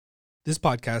This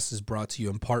podcast is brought to you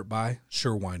in part by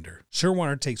Surewinder.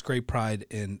 Surewinder takes great pride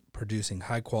in producing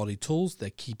high-quality tools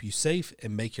that keep you safe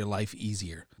and make your life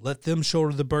easier. Let them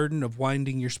shoulder the burden of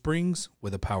winding your springs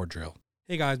with a power drill.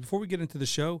 Hey guys, before we get into the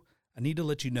show, I need to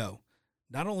let you know,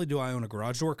 not only do I own a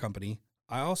garage door company,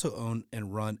 I also own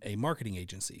and run a marketing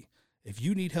agency. If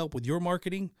you need help with your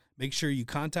marketing, make sure you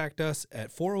contact us at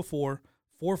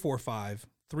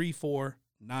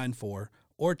 404-445-3494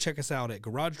 or check us out at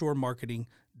garagedoormarketing.co.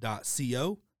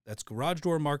 That's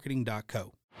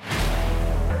garagedoormarketing.co.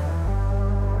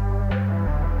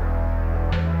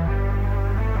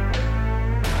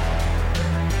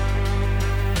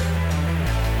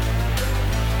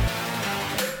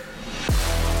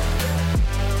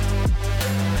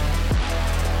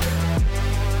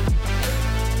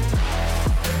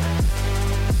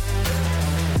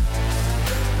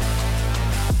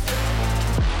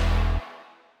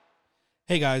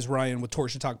 Hey guys, Ryan with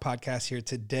Torch and Talk Podcast here.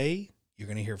 Today, you're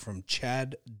going to hear from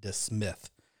Chad DeSmith.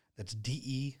 That's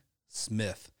D-E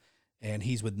Smith. And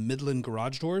he's with Midland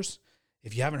Garage Doors.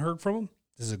 If you haven't heard from him,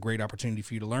 this is a great opportunity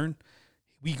for you to learn.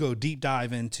 We go deep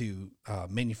dive into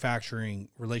manufacturing,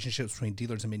 relationships between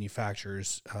dealers and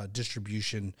manufacturers,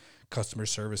 distribution, customer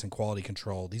service, and quality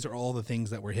control. These are all the things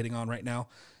that we're hitting on right now.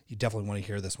 You definitely want to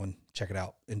hear this one. Check it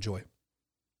out. Enjoy.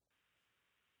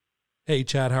 Hey,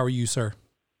 Chad, how are you, sir?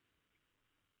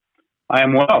 I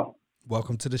am well.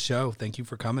 Welcome to the show. Thank you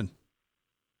for coming.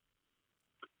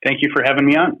 Thank you for having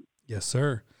me on. Yes,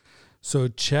 sir. So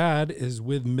Chad is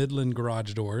with Midland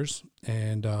Garage Doors,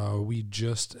 and we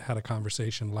just had a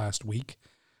conversation last week,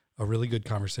 a really good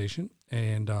conversation,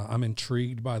 and I'm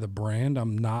intrigued by the brand.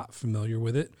 I'm not familiar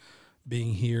with it.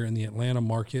 Being here in the Atlanta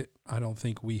market, I don't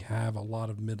think we have a lot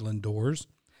of Midland doors.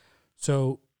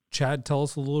 So Chad, tell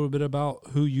us a little bit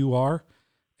about who you are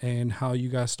and how you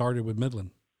guys started with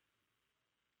Midland.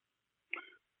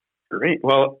 Great.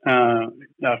 Well,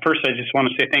 first, I just want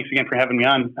to say thanks again for having me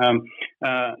on.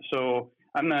 So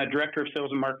I'm the Director of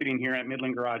Sales and Marketing here at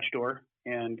Midland Garage Door,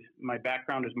 and my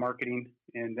background is marketing,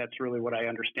 and that's really what I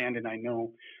understand and I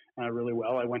know really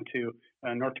well. I went to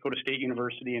North Dakota State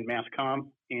University in Mass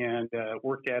Comm and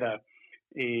worked at a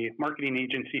marketing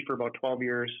agency for about 12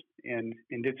 years and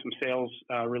did some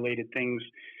sales-related things,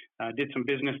 did some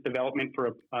business development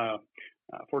for a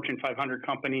Fortune 500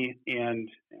 company, and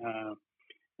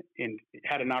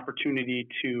had an opportunity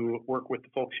to work with the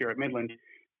folks here at Midland.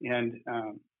 And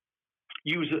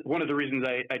one of the reasons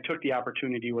I took the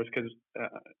opportunity was because,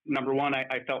 number one,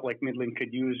 I felt like Midland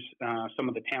could use some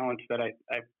of the talents that I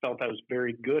felt I was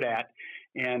very good at.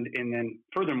 And then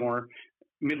furthermore,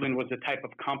 Midland was the type of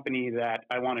company that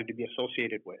I wanted to be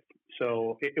associated with.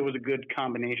 So it was a good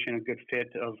combination, a good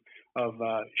fit of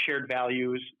shared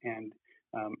values and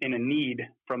in a need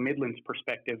from Midland's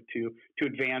perspective to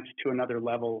advance to another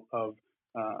level of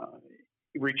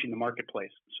reaching the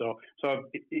marketplace. So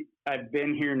I've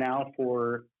been here now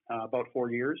for about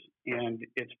 4 years, and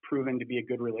it's proven to be a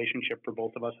good relationship for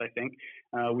both of us. I think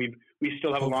we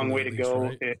still have a long way to go.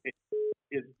 Right?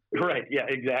 Right. Yeah.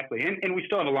 Exactly. And we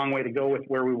still have a long way to go with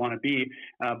where we want to be,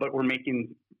 but we're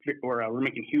making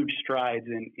huge strides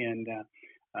in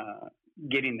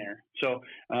getting there. So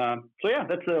yeah,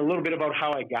 that's a little bit about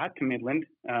how I got to Midland.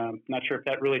 Not sure if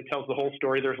that really tells the whole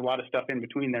story. There's a lot of stuff in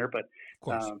between there, but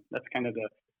that's kind of the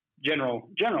general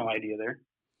idea there.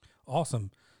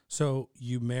 Awesome. So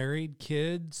you married,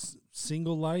 kids,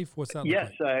 single life? What's that?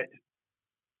 Yes.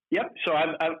 Yep. So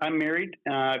I'm married.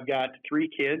 I've got 3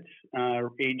 kids,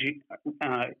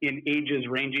 in ages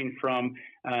ranging from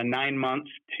 9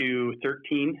 months to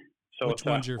 13. So which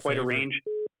one's your quite favorite? A range.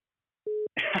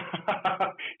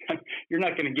 You're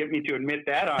not going to get me to admit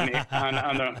that on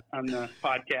the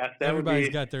podcast. Everybody's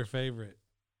got their favorite.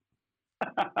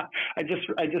 I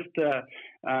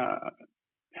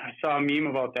saw a meme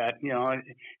about that. You know,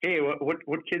 hey,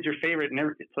 what kid's your favorite?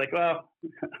 And it's like, well,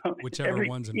 whichever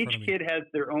one's in front of me. Each kid has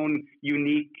their own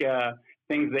unique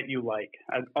things that you like.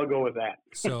 I'll go with that.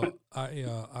 So I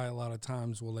a lot of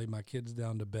times will lay my kids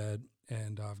down to bed,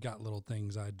 and I've got little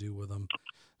things I do with them.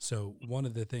 So one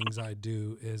of the things I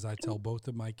do is I tell both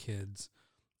of my kids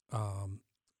that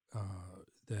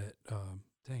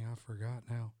dang, I forgot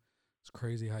now. It's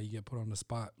crazy how you get put on the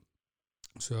spot.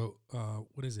 So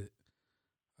what is it?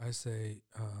 I say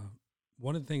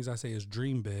one of the things I say is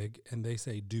dream big, and they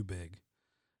say do big.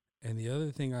 And the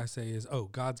other thing I say is, oh,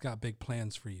 God's got big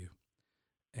plans for you.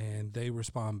 And they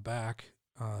respond back,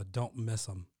 don't miss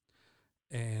them.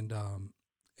 And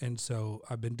so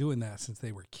I've been doing that since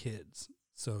they were kids.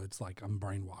 So it's like I'm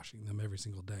brainwashing them every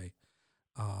single day.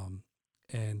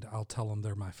 And I'll tell them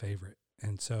they're my favorite.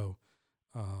 And so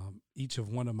each of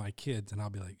one of my kids, and I'll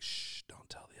be like, shh, don't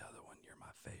tell the other one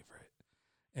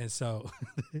And so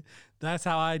that's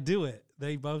how I do it.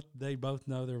 They both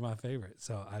know they're my favorite,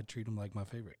 so I treat them like my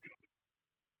favorite.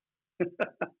 I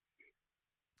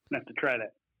have to try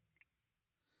that.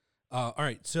 All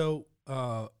right, so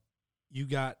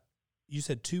you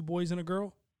said 2 boys and a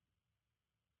girl?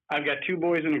 I've got 2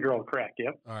 boys and a girl, correct,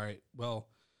 yep. All right, well,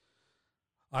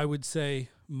 I would say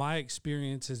my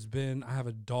experience has been, I have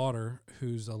a daughter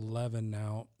who's 11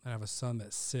 now, and I have a son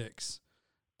that's 6.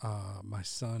 My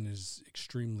son is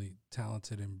extremely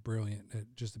talented and brilliant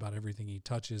at just about everything he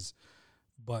touches,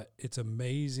 but it's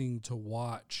amazing to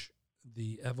watch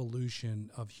the evolution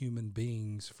of human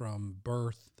beings from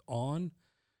birth on,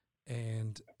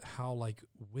 and how like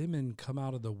women come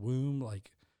out of the womb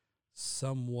like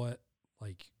somewhat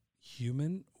like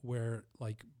human, where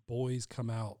like boys come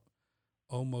out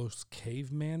almost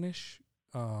cavemanish,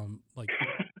 like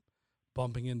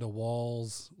bumping into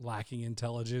walls, lacking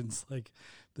intelligence, like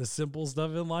the simple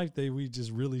stuff in life we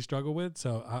just really struggle with.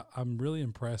 So I'm really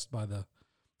impressed by the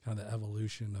kind of the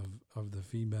evolution of the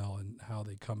female and how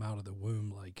they come out of the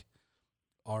womb like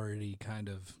already kind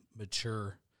of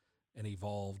mature and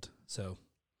evolved. So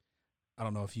I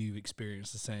don't know if you've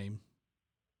experienced the same.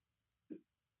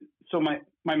 So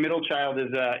my middle child is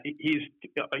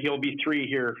he'll be 3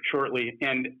 here shortly,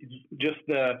 and just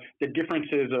the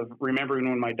differences of remembering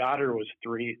when my daughter was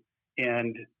 3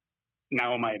 and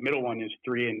now my middle one is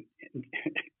 3, and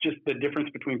just the difference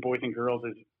between boys and girls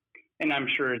is, and I'm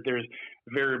sure there's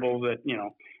variables that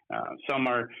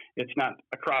it's not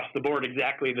across the board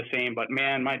exactly the same, but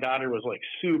man, my daughter was like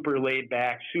super laid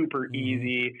back, super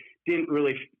easy, didn't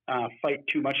really fight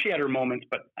too much. She had her moments,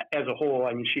 but as a whole,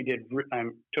 I mean, she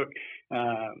took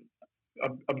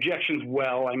objections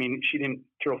well. I mean, she didn't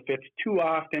throw fits too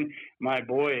often. My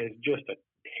boy is just a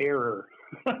terror.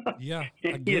 Yeah,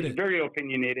 he is very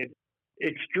opinionated,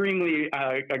 extremely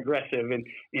aggressive, and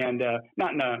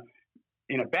not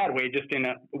in a bad way, just in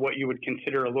what you would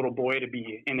consider a little boy to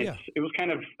be. And it was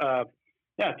kind of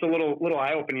it's a little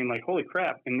eye opening. Like, holy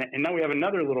crap! And now we have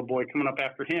another little boy coming up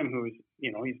after him, who's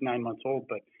he's 9 months old,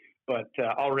 but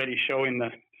already showing the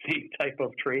same type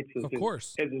of traits as his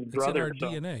brother. It's in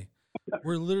our DNA.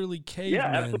 We're literally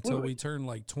cavemen until we turn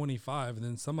like 25, and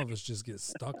then some of us just get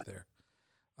stuck there.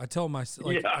 I tell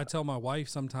my wife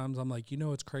sometimes, I'm like,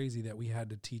 it's crazy that we had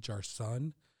to teach our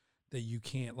son that you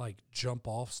can't like jump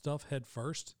off stuff head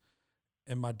first.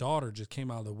 And my daughter just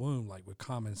came out of the womb like with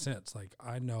common sense. Like,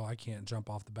 I know I can't jump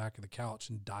off the back of the couch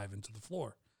and dive into the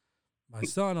floor. My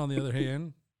son, on the other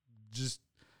hand, just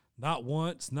not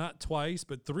once, not twice,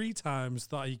 but 3 times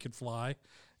thought he could fly.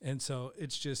 And so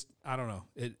it's just, I don't know.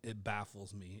 It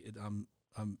baffles me.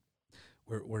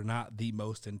 We're not the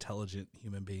most intelligent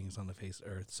human beings on the face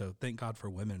of Earth. So thank God for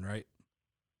women, right?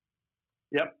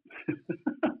 Yep.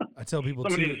 I tell people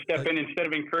somebody to step in instead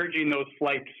of encouraging those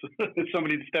flights.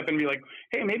 Somebody to step in and be like,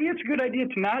 "Hey, maybe it's a good idea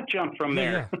to not jump from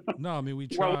there." Yeah. No, I mean we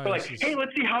try. We're like, "Hey,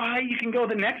 let's see how high you can go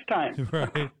the next time."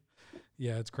 Right.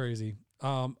 Yeah, it's crazy.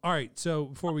 All right. So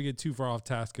before we get too far off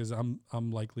task, because I'm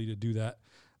likely to do that,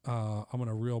 I'm going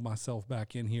to reel myself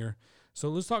back in here. So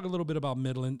let's talk a little bit about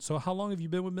Midland. So how long have you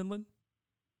been with Midland?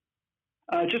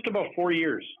 Just about 4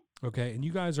 years. Okay, and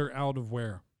you guys are out of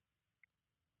where?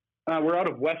 We're out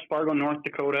of West Fargo, North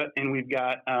Dakota, and we've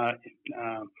got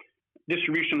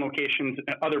distribution locations,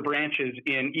 other branches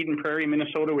in Eden Prairie,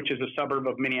 Minnesota, which is a suburb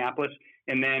of Minneapolis,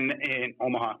 and then in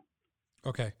Omaha.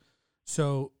 Okay.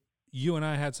 So you and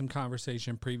I had some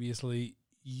conversation previously.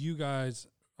 You guys,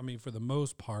 I mean, for the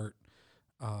most part,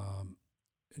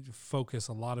 focus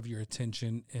a lot of your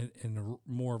attention in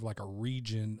more of like a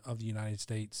region of the United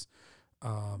States.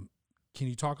 Can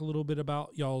you talk a little bit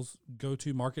about y'all's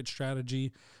go-to market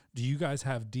strategy? Do you guys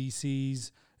have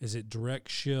DCs? Is it direct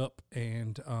ship?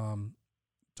 And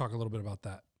talk a little bit about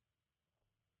that.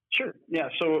 Sure. Yeah.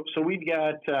 So we've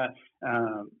got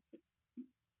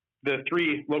the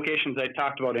 3 locations I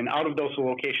talked about, and out of those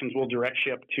locations, we'll direct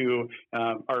ship to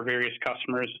our various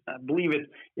customers. I believe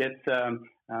it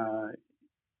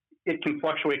can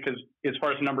fluctuate because as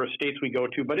far as the number of states we go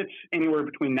to, but it's anywhere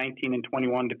between 19 and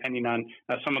 21, depending on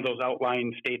some of those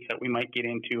outlying states that we might get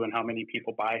into and how many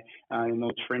people buy in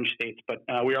those fringe states. But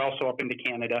we are also up into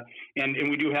Canada, and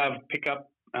we do have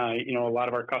pickup. A lot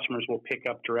of our customers will pick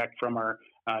up direct from our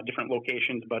different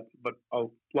locations, but a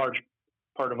large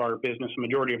part of our business, a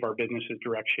majority of our business is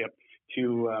direct ship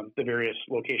to the various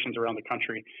locations around the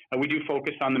country. We do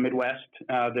focus on the Midwest,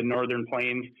 the Northern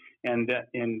Plains, and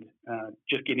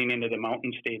just getting into the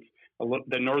mountain states,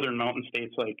 the northern mountain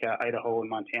states like Idaho and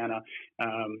Montana,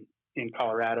 in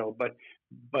Colorado. But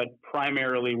but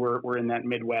primarily we're in that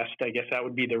Midwest. I guess that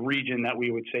would be the region that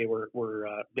we would say we're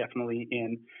definitely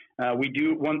in. We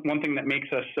do one thing that makes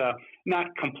us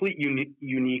not complete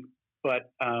unique,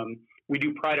 but we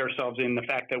do pride ourselves in the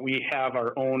fact that we have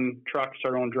our own trucks,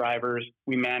 our own drivers.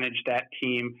 We manage that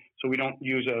team, so we don't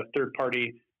use a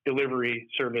third-party delivery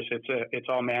service. It's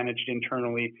all managed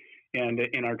internally,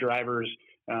 and our drivers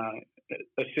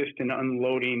assist in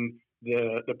unloading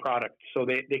the product. So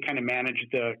they kind of manage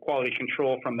the quality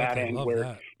control from that end, where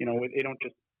that.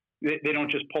 They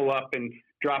don't just pull up and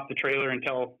drop the trailer and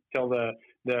tell the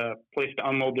place to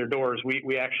unload their doors.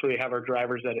 We actually have our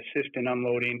drivers that assist in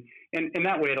unloading, and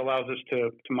that way it allows us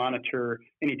to monitor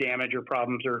any damage or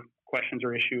problems or questions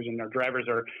or issues, and our drivers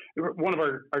are one of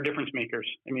our difference makers.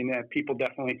 I mean, people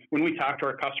definitely, when we talk to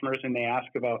our customers and they ask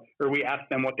about, or we ask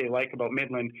them what they like about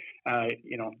Midland,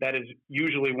 that is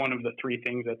usually one of the three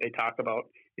things that they talk about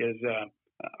is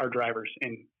our drivers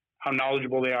and how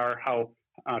knowledgeable they are, how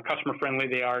customer friendly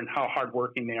they are, and how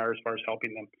hardworking they are as far as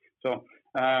helping them. So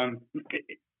as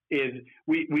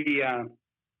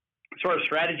far as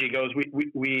strategy goes,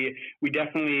 we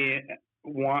definitely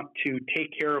want to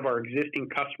take care of our existing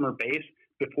customer base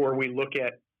before we look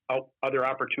at other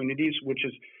opportunities, which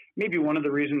is maybe one of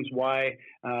the reasons why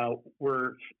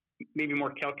we're maybe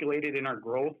more calculated in our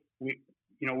growth. We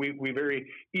very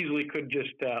easily could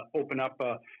just open up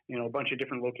a bunch of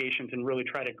different locations and really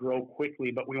try to grow quickly,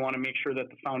 but we want to make sure that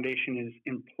the foundation is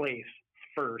in place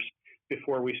first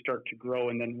before we start to grow.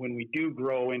 And then when we do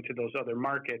grow into those other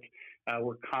markets,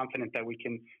 we're confident that we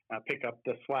can pick up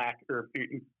the slack or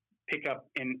pick up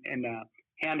and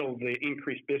handle the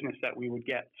increased business that we would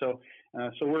get. So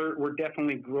we're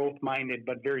definitely growth minded,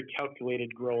 but very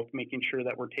calculated growth, making sure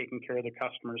that we're taking care of the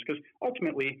customers, because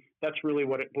ultimately that's really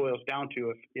what it boils down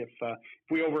to. If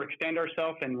we overextend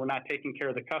ourselves and we're not taking care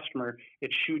of the customer,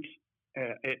 it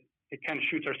kind of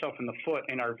shoots ourselves in the foot,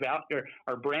 and our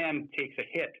brand takes a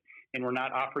hit, and we're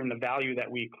not offering the value that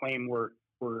we claim we're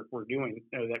doing,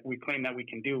 that we claim that we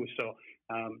can do. So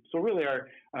really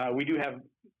we do have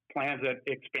plans at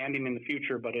expanding in the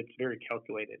future, but it's very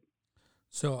calculated.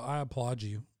 So I applaud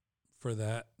you for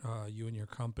that, you and your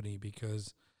company,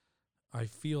 because I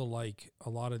feel like a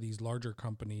lot of these larger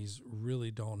companies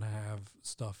really don't have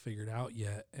stuff figured out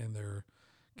yet, and they're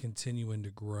continuing to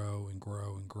grow and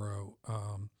grow and grow.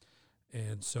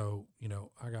 And so,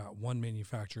 I got one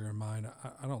manufacturer in mind.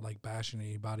 I don't like bashing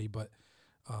anybody, but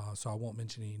so I won't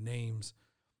mention any names.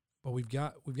 But we've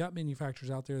got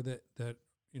manufacturers out there that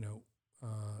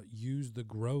use the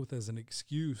growth as an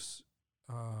excuse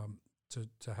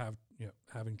to have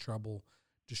having trouble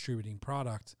distributing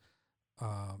product,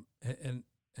 and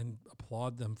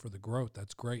applaud them for the growth.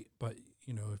 That's great. But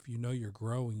if you're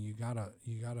growing, you gotta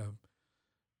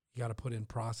put in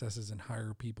processes and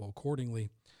hire people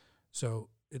accordingly. So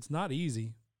it's not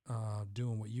easy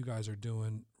doing what you guys are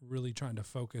doing, really trying to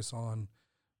focus on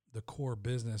the core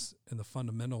business and the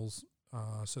fundamentals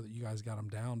so that you guys got them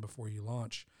down before you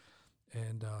launch.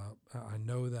 And I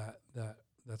know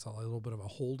that's a little bit of a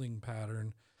holding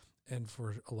pattern. And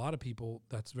for a lot of people,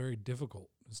 that's very difficult.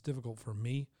 It's difficult for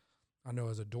me. I know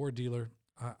as a door dealer,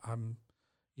 I'm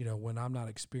when I'm not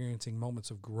experiencing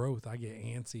moments of growth, I get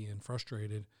antsy and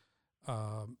frustrated.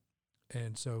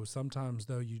 And so sometimes,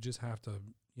 though, you just have to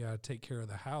take care of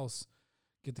the house,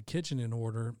 get the kitchen in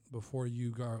order before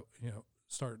you go,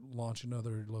 start launching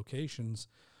other locations.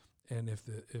 And if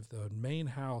the main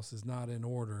house is not in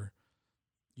order,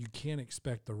 you can't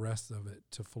expect the rest of it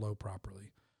to flow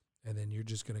properly. And then you're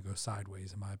just going to go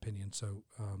sideways, in my opinion. So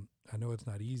I know it's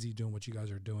not easy doing what you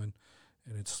guys are doing,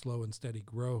 and it's slow and steady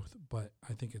growth, but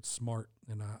I think it's smart,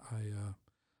 and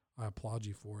I applaud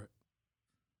you for it.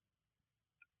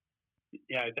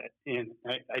 Yeah, and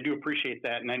I do appreciate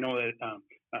that, and I know that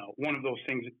one of those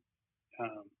things,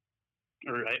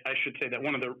 or I should say that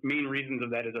one of the main reasons of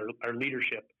that is our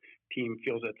leadership team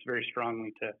feels it's very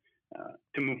strongly to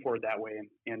move forward that way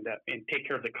and take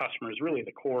care of the customer is really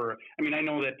the core. I mean, I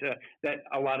know that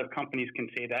a lot of companies can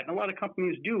say that, and a lot of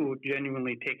companies do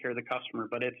genuinely take care of the customer,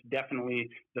 but it's definitely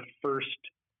the first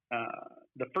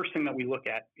thing that we look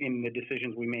at in the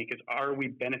decisions we make is, are we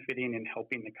benefiting and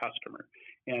helping the customer?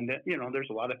 And there's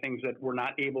a lot of things that we're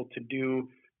not able to do,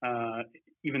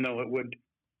 even though it would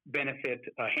benefit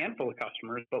a handful of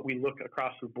customers, but we look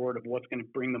across the board of what's going to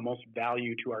bring the most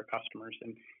value to our customers,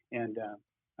 and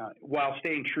while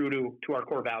staying true to our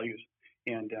core values.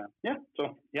 And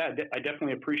I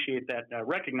definitely appreciate that,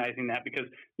 recognizing that, because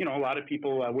a lot of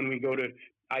people, when we go to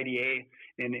IDA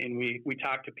and we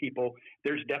talk to people,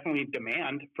 there's definitely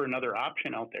demand for another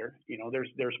option out there.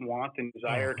 There's want and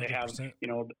desire to have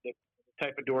the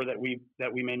type of door that we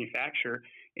manufacture,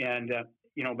 and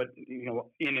but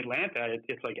in Atlanta,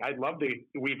 it's like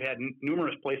we've had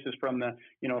numerous places from the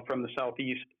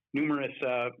Southeast, numerous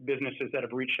businesses that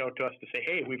have reached out to us to say,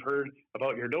 hey, we've heard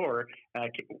about your door.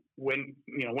 When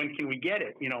can we get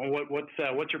it?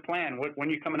 What's your plan? When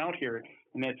are you coming out here?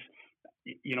 And it's,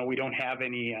 we don't have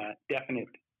any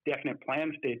definite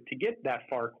plans to get that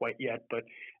far quite yet, but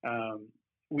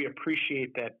we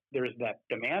appreciate that there's that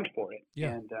demand for it.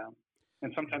 Yeah.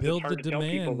 And sometimes build it's hard the to tell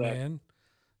demand, people that. man.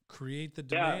 Create the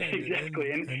demand. Yeah,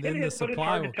 exactly. And then but it's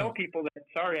hard to tell people that,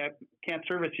 sorry, I can't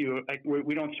service you.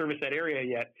 We don't service that area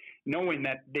yet, knowing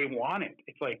that they want it.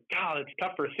 It's like, God, it's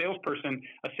tough for a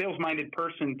sales-minded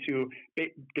person to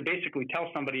basically tell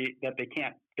somebody that they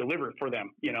can't deliver for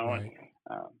them, Right.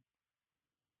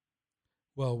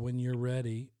 Well, when you're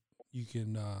ready, you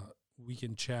can we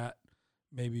can chat.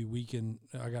 Maybe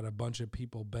I got a bunch of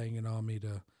people banging on me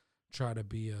to try to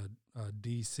be a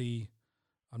DC.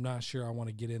 I'm not sure I want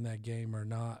to get in that game or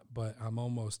not, but I'm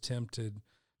almost tempted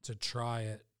to try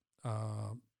it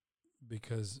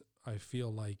because I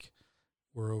feel like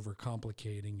we're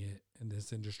overcomplicating it in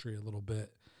this industry a little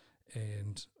bit.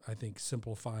 And I think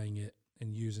simplifying it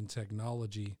and using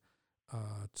technology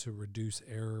to reduce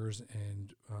errors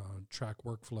and track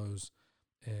workflows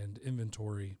and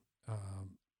inventory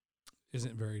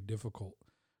isn't very difficult.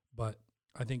 But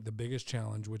I think the biggest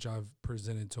challenge, which I've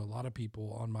presented to a lot of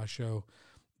people on my show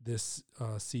this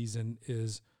season,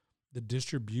 is the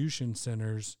distribution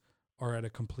centers are at a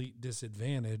complete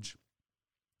disadvantage.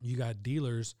 You got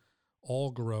dealers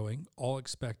all growing, all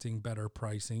expecting better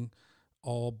pricing,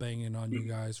 all banging on you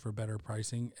guys for better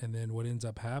pricing. And then what ends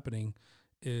up happening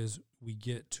is we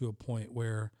get to a point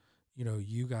where,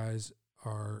 you guys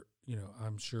are,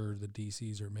 I'm sure the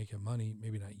DCs are making money,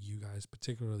 maybe not you guys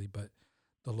particularly, but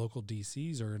the local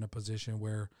DCs are in a position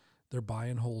where they're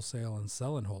buying wholesale and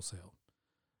selling wholesale.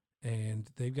 And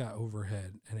they've got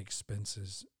overhead and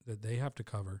expenses that they have to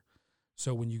cover.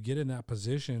 So when you get in that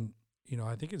position,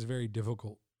 I think it's very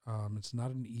difficult. It's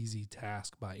not an easy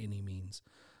task by any means.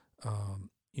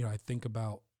 I think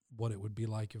about what it would be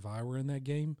like if I were in that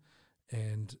game,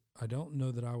 and I don't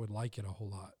know that I would like it a whole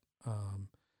lot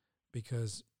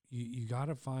because you got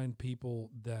to find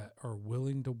people that are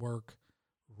willing to work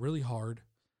really hard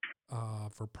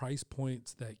for price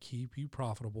points that keep you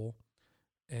profitable,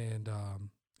 and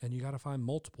you got to find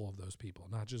multiple of those people,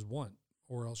 not just one,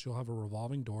 or else you'll have a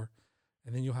revolving door,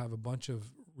 and then you'll have a bunch of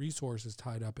resources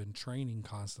tied up in training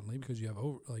constantly because you have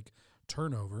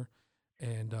turnover,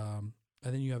 and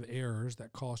then you have errors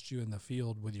that cost you in the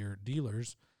field with your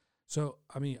dealers. So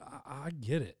I mean, I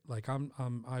get it. Like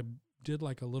I did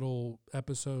like a little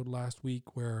episode last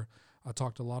week where I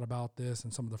talked a lot about this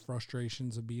and some of the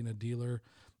frustrations of being a dealer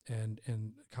and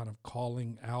kind of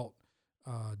calling out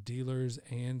dealers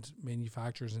and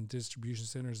manufacturers and distribution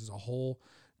centers as a whole,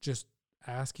 just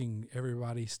asking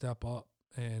everybody step up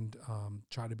and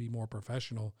try to be more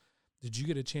professional. Did you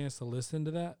get a chance to listen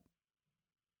to that?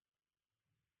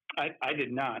 I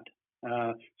did not.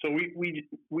 So we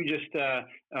just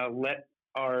let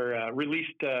our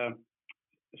released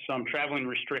some traveling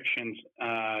restrictions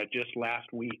just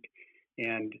last week,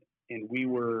 and we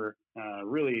were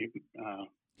really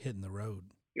hitting the road.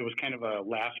 It was kind of a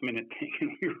last minute thing,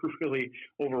 and we were really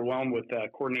overwhelmed with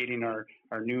coordinating our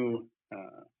new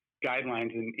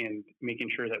guidelines and making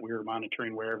sure that we were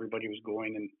monitoring where everybody was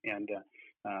going and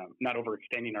not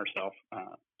overextending ourselves.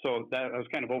 So that I was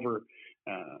kind of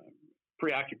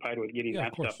preoccupied with getting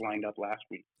that stuff lined up last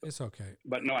week. It's okay.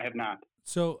 But no, I have not.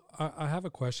 So I have a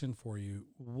question for you.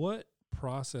 What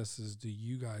processes do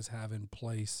you guys have in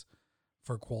place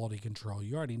for quality control?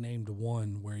 You already named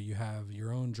one where you have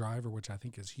your own driver, which I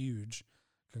think is huge.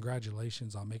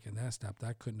 Congratulations on making that step.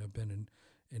 That couldn't have been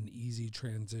an easy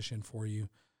transition for you.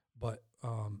 But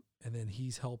and then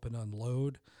he's helping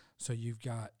unload. So you've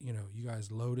got, you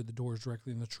guys loaded the doors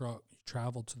directly in the truck, you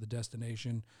traveled to the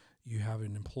destination, you have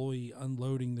an employee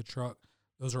unloading the truck.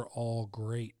 Those are all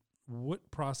great.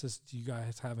 What process do you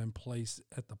guys have in place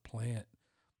at the plant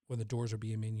when the doors are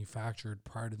being manufactured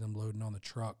prior to them loading on the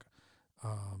truck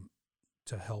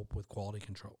to help with quality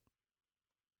control?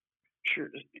 Sure.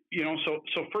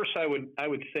 So first I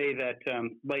would say that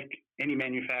like any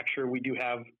manufacturer, we do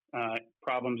have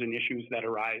problems and issues that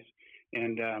arise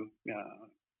and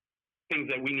things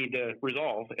that we need to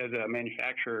resolve as a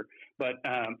manufacturer. But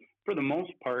for the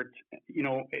most part,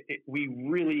 we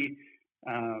really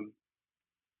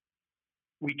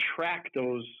we track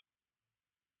those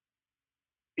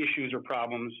issues or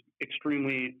problems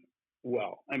extremely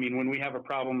well. I mean, when we have a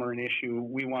problem or an issue,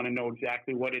 we want to know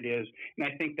exactly what it is. And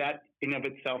I think that in of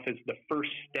itself is the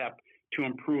first step to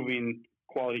improving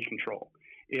quality control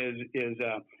is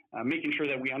making sure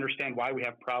that we understand why we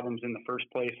have problems in the first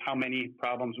place, how many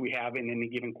problems we have in any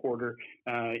given quarter,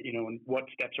 and what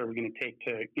steps are we going to take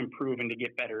to improve and to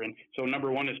get better. And so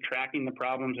number one is tracking the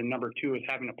problems, and number two is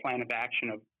having a plan of action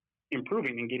of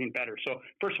improving and getting better. So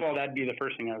first of all, that'd be the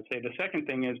first thing I would say. The second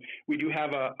thing is we do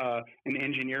have an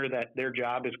engineer that their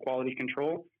job is quality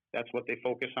control. That's what they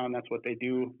focus on. That's what they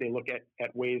do. They look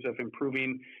at ways of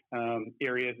improving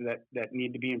areas that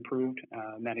need to be improved.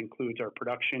 And that includes our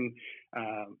production,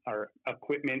 our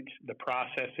equipment, the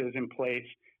processes in place,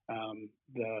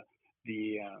 the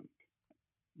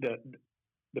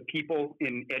people,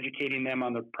 in educating them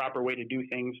on the proper way to do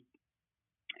things.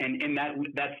 And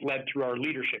that's led through our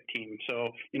leadership team.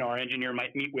 So, our engineer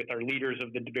might meet with our leaders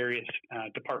of the various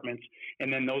departments,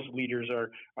 and then those leaders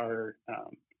are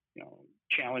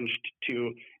challenged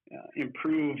to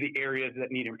improve the areas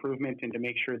that need improvement and to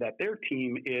make sure that their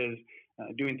team is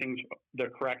doing things the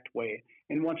correct way.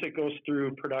 And once it goes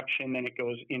through production, then it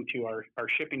goes into our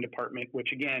shipping department, which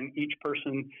again, each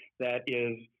person that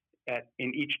is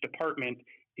in each department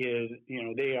is,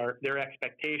 their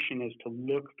expectation is to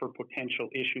look for potential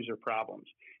issues or problems.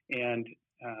 And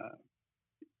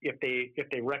if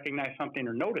they recognize something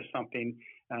or notice something,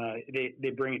 they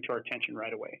bring it to our attention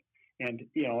right away. And,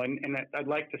 and I'd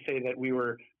like to say that we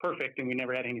were perfect and we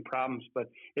never had any problems,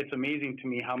 but it's amazing to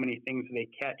me how many things they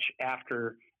catch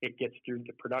after it gets through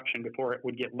the production before it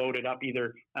would get loaded up,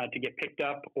 either to get picked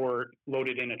up or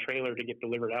loaded in a trailer to get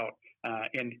delivered out.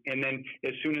 And then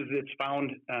as soon as it's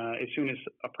found, as soon as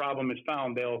a problem is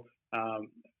found, they'll,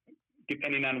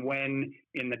 depending on when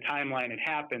in the timeline it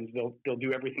happens, they'll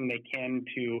do everything they can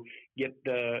to get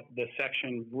the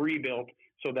section rebuilt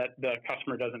so that the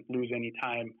customer doesn't lose any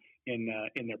time in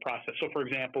their process. So, for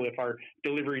example, if our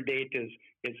delivery date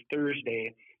is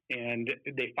Thursday and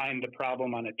they find the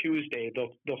problem on a Tuesday,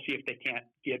 they'll see if they can't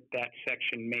get that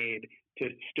section made to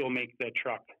still make the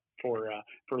truck for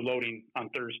loading on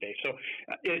Thursday. So,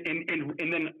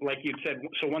 and then, like you said,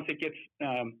 so once it gets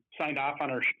signed off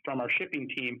from our shipping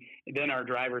team, then our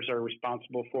drivers are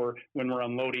responsible for, when we're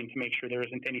unloading, to make sure there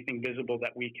isn't anything visible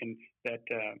that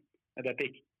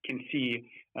they can see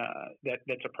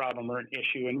that's a problem or an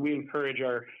issue. And we encourage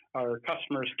our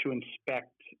customers to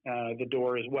inspect the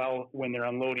door as well when they're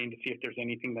unloading to see if there's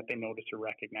anything that they notice or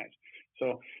recognize.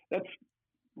 So that's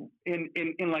in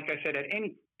like I said, at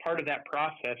any part of that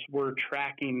process, we're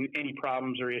tracking any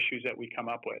problems or issues that we come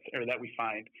up with or that we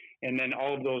find, and then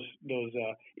all of those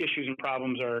issues and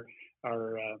problems are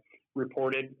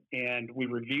reported, and we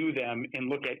review them and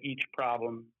look at each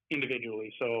problem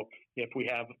individually. So if we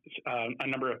have a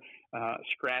number of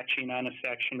scratching on a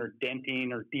section or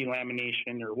denting or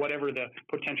delamination or whatever the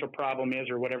potential problem is,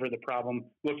 or whatever the problem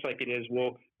looks like it is,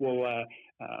 we'll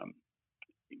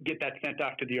get that sent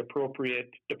off to the appropriate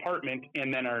department,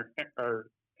 and then our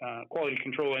quality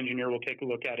control engineer will take a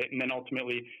look at it, and then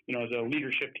ultimately, as a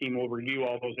leadership team, we'll review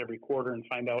all those every quarter and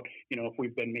find out, if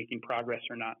we've been making progress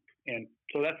or not. And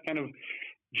so that's kind of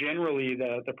generally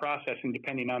the process, and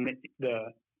depending on the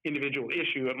individual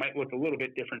issue, it might look a little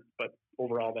bit different, but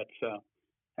overall, that's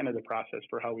kind of the process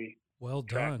for how we well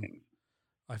track done. things.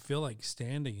 I feel like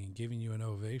standing and giving you an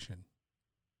ovation.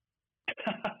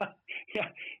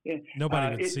 Yeah,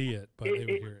 nobody would see it, but they would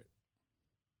hear it.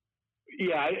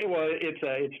 Yeah, well,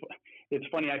 it's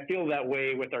funny. I feel that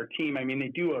way with our team. I mean, they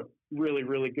do a really,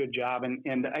 really good job,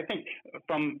 and I think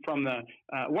from the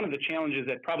one of the challenges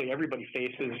that probably everybody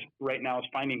faces right now is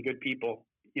finding good people,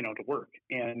 to work,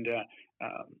 and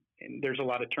there's a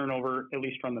lot of turnover, at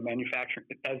least from the manufacturing.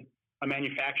 As a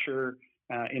manufacturer,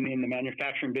 in the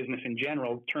manufacturing business in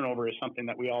general, turnover is something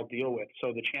that we all deal with.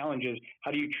 So the challenge is,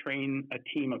 how do you train a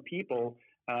team of people,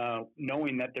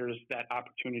 knowing that there's that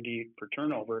opportunity for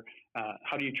turnover?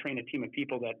 How do you train a team of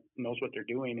people that knows what they're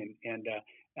doing and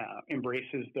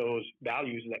embraces those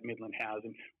values that Midland has?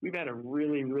 And we've had a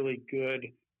really, really good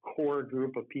core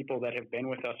group of people that have been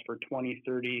with us for 20,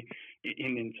 30,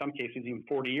 in some cases even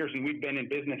 40 years. And we've been in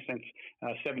business since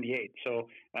 78. So,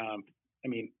 I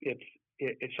mean, it's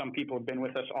some people have been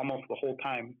with us almost the whole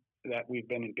time that we've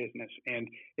been in business. And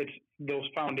it's those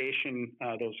foundation,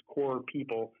 those core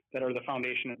people that are the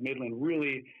foundation of Midland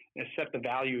really set the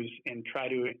values and try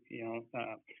to,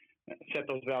 set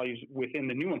those values within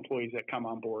the new employees that come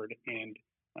on board. And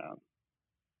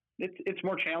it's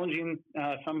more challenging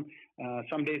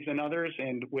some days than others.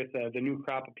 And with the new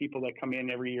crop of people that come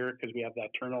in every year, because we have that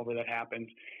turnover that happens,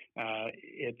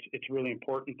 it's really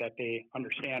important that they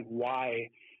understand why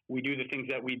we do the things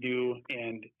that we do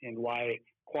and why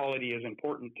quality is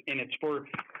important. And it's for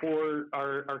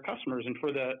our customers and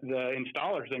for the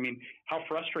installers. I mean, how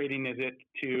frustrating is it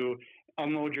to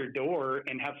unload your door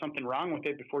and have something wrong with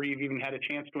it before you've even had a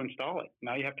chance to install it.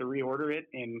 Now you have to reorder it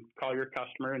and call your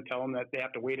customer and tell them that they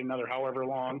have to wait another however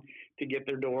long to get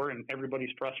their door, and everybody's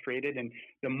frustrated. And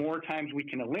the more times we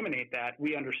can eliminate that,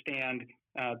 we understand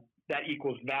that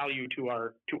equals value to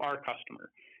our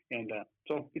customer. And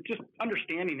so it's just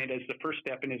understanding it as the first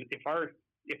step. And if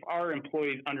our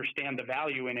employees understand the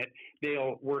value in it,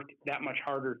 they'll work that much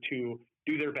harder to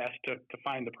do their best to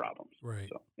find the problems, right,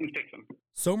 and fix them.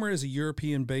 Somer is a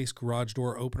European-based garage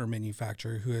door opener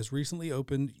manufacturer who has recently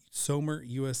opened Somer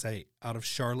USA out of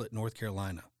Charlotte, North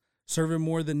Carolina. Serving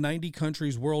more than 90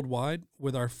 countries worldwide,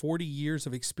 with our 40 years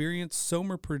of experience,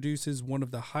 Somer produces one of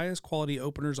the highest quality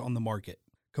openers on the market.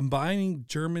 Combining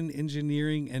German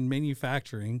engineering and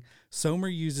manufacturing, Somer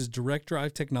uses direct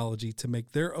drive technology to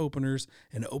make their openers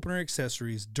and opener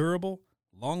accessories durable,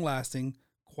 long-lasting,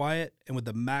 quiet, and with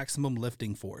the maximum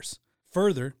lifting force.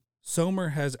 Further, Somer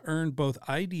has earned both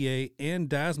IDA and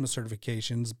DASMA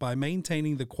certifications by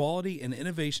maintaining the quality and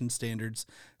innovation standards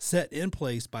set in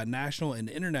place by national and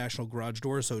international garage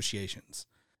door associations.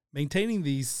 Maintaining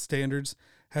these standards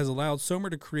has allowed Somer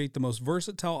to create the most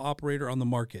versatile operator on the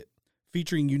market,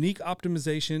 featuring unique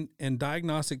optimization and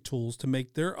diagnostic tools to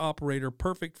make their operator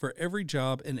perfect for every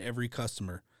job and every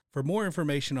customer. For more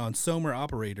information on Somer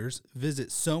operators,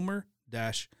 visit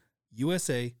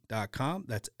somer-usa.com.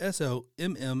 That's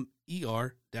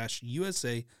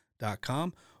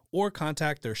SOMMER-USA.com, or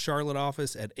contact their Charlotte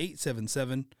office at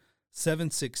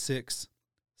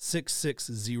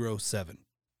 877-766-6607.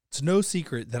 It's no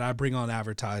secret that I bring on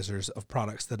advertisers of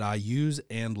products that I use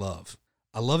and love.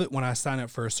 I love it when I sign up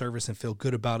for a service and feel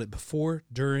good about it before,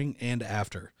 during, and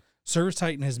after.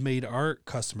 ServiceTitan has made our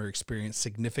customer experience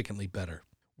significantly better.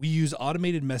 We use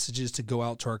automated messages to go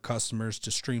out to our customers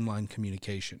to streamline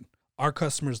communication. Our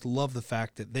customers love the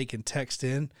fact that they can text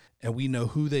in and we know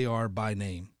who they are by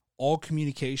name. All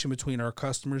communication between our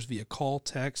customers via call,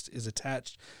 text is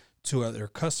attached to their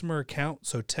customer account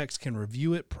so text can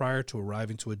review it prior to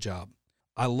arriving to a job.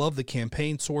 I love the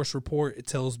campaign source report. It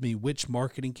tells me which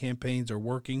marketing campaigns are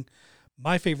working.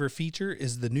 My favorite feature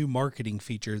is the new marketing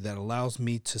feature that allows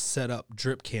me to set up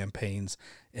drip campaigns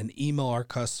and email our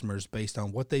customers based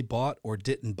on what they bought or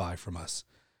didn't buy from us.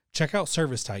 Check out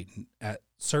ServiceTitan at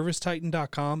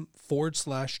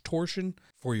servicetitan.com/torsion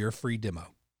for your free demo. If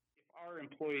our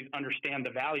employees understand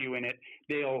the value in it,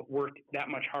 they'll work that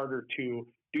much harder to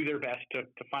do their best to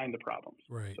find the problems,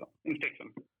 right, and fix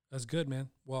them. That's good, man.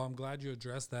 Well, I'm glad you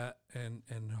addressed that,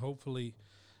 and hopefully,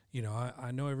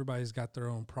 I know everybody's got their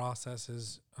own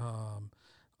processes.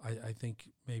 I think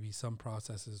maybe some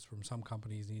processes from some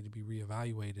companies need to be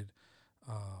reevaluated,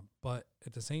 but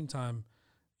at the same time,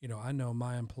 I know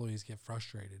my employees get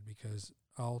frustrated because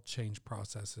I'll change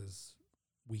processes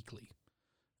weekly.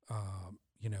 I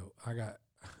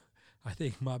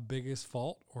think my biggest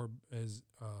fault or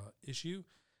issue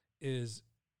is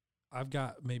I've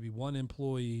got maybe one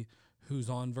employee who's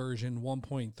on version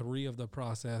 1.3 of the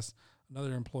process,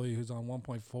 another employee who's on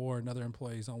 1.4, another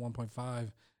employee who's on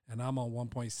 1.5, and I'm on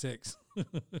 1.6.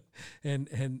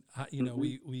 and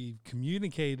we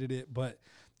communicated it, but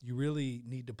you really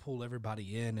need to pull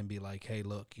everybody in and be like, hey,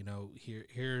 look,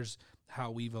 here's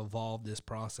how we've evolved this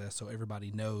process so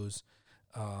everybody knows.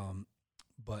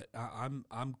 But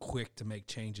I'm quick to make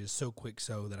changes, so quick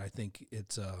so that I think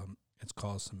it's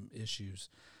caused some issues.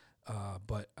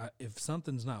 But if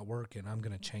something's not working, I'm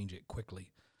going to change it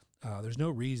quickly. There's no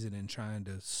reason in trying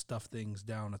to stuff things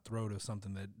down the throat of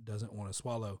something that doesn't want to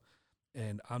swallow.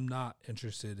 And I'm not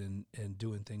interested in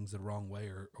doing things the wrong way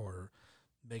or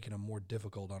making them more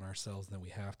difficult on ourselves than we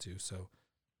have to. So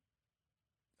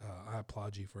I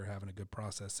applaud you for having a good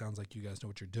process. Sounds like you guys know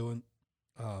what you're doing.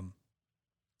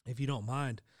 If you don't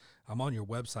mind, I'm on your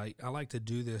website. I like to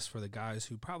do this for the guys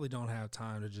who probably don't have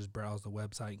time to just browse the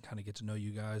website and kind of get to know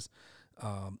you guys.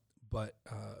 But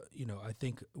I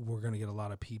think we're going to get a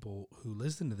lot of people who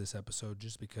listen to this episode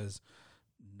just because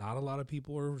not a lot of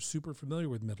people are super familiar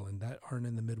with Midland that aren't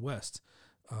in the Midwest.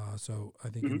 So I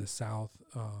think in the South,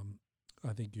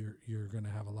 I think you're going to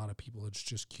have a lot of people that's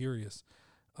just curious.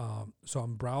 So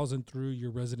I'm browsing through your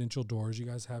residential doors. You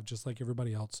guys have, just like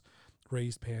everybody else,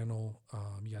 raised panel.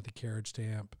 You got the carriage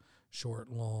stamp, short,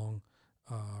 long,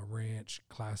 ranch,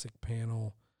 classic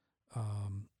panel.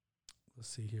 Let's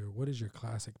see here. What is your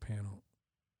classic panel?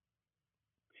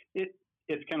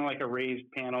 It's kind of like a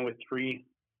raised panel with three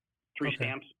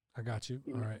stamps. I got you.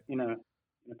 All right. In a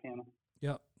panel.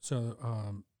 Yep. So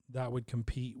that would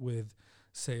compete with,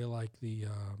 say, like the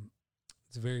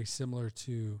it's very similar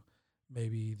to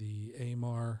maybe the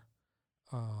Amar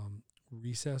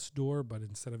recessed door, but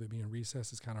instead of it being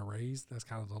recessed, it's kind of raised. That's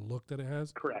kind of the look that it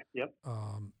has. Correct. Yep.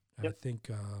 I think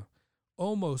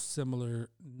almost similar,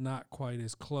 not quite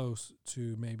as close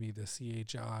to maybe the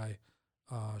CHI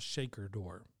shaker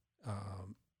door.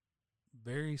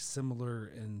 Very similar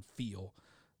in feel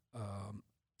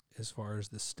as far as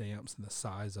the stamps and the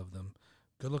size of them.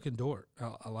 Good looking door.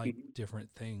 I like different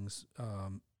things.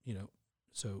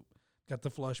 So got the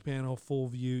flush panel, full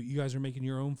view. You guys are making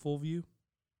your own full view?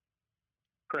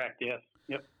 Correct. Yes.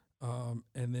 Yep.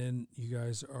 And then you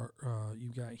guys are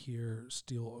you got here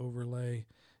steel overlay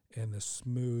and the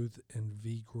smooth and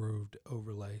V-grooved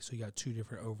overlay. So you got two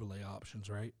different overlay options,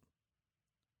 right?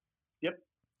 Yep.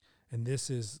 And this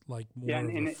is like more yeah, of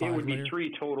and a it would be layer?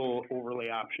 3 total overlay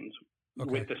options. Okay.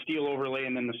 With the steel overlay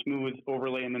and then the smooth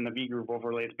overlay and then the V-groove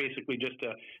overlay. It's basically just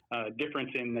a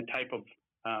difference in the type of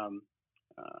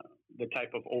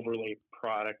overlay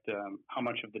product, how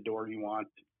much of the door you want,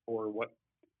 or what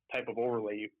type of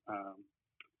overlay.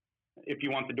 If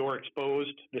you want the door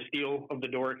exposed, the steel of the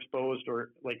door exposed,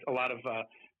 or like a lot of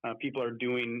people are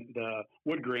doing the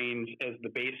wood grains as the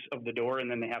base of the door,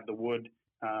 and then they have the wood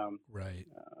right.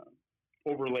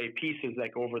 Overlay pieces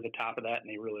that go over the top of that, and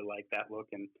they really like that look.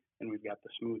 And we've got the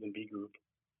smooth and V-groove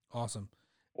Awesome.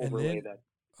 overlay then,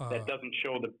 that doesn't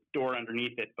show the door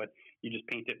underneath it, but you just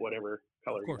paint it whatever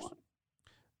color you want.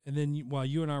 And then while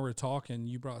you and I were talking,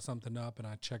 you brought something up, and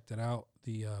I checked it out.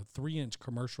 The 3-inch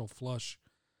commercial flush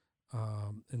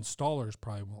installers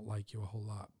probably won't like you a whole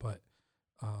lot, but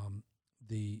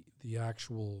the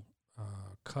actual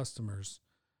customers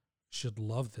should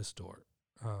love this door.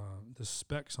 The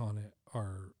specs on it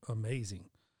are amazing.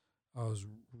 I was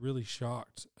really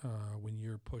shocked when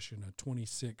you're pushing a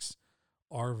 26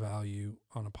 R value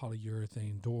on a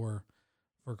polyurethane door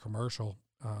for commercial.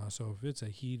 So if it's a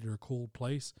heated or cooled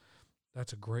place,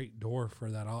 that's a great door for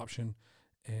that option.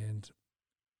 And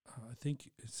I think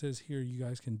it says here you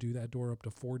guys can do that door up to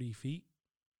 40 feet.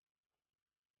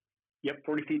 Yep,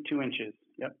 40 feet, 2 inches.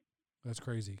 Yep. That's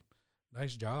crazy.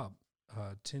 Nice job.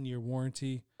 10-year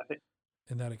warranty.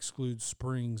 And that excludes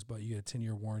springs, but you get a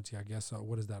 10-year warranty, I guess.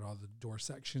 What is that? All the door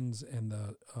sections and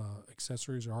the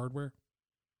accessories or hardware?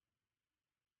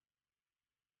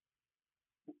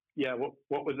 Yeah.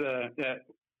 What was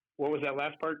that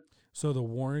last part? So the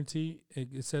warranty,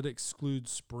 it said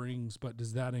excludes springs, but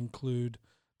does that include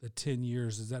the 10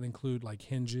 years? Does that include like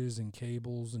hinges and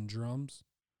cables and drums?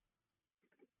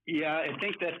 Yeah, I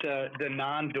think that the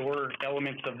non-door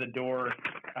elements of the door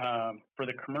for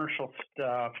the commercial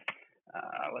stuff. I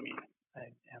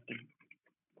have to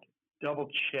double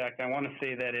check. I want to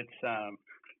say that it's.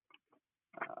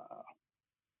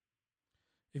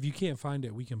 If you can't find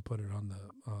it, we can put it on the.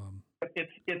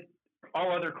 It's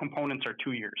all other components are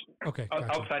 2 years. Okay.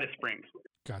 Gotcha. Outside of springs.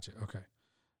 Gotcha. Okay.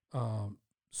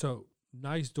 So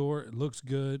nice door. It looks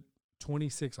good.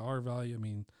 26 R value. I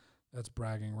mean, that's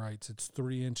bragging rights. It's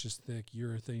 3 inches thick,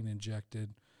 urethane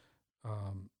injected.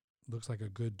 Looks like a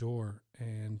good door.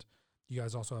 And you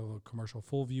guys also have a commercial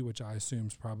full view, which I assume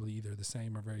is probably either the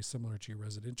same or very similar to your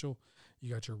residential.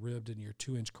 You got your ribbed and your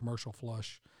 2-inch commercial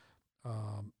flush.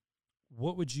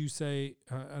 What would you say?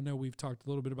 I know we've talked a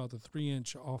little bit about the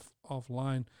 3-inch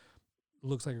offline.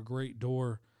 Looks like a great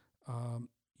door.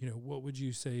 What would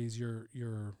you say is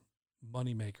your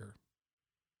money maker?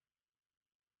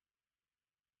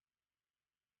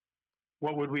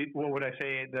 What would I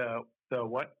say? The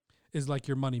what? Is like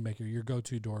your moneymaker, your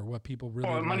go-to door, what people really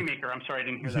like. Moneymaker. I'm sorry, I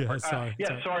didn't hear that part. Sorry.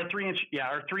 So our 3-inch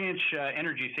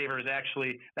energy saver is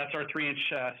actually, that's our 3-inch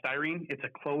styrene. It's a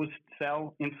closed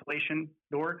cell insulation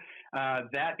door.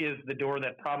 That is the door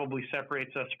that probably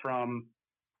separates us from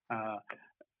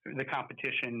the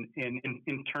competition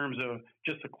in terms of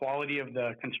just the quality of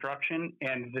the construction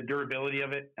and the durability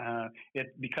of it.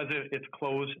 Because it's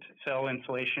closed cell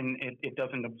insulation, it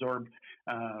doesn't absorb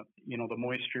the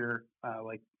moisture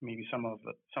like maybe some of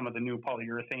the new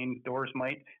polyurethane doors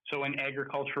might. So in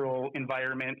agricultural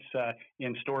environments,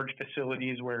 in storage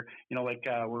facilities where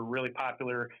we're really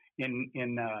popular in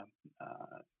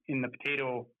the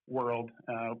potato world,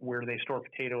 where they store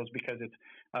potatoes because it's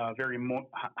a very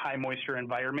high moisture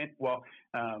environment. Well,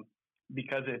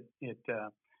 because it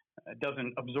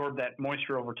doesn't absorb that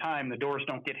moisture over time, the doors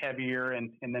don't get heavier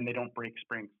and then they don't break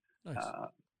springs. Nice.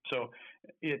 So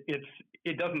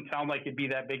it doesn't sound like it'd be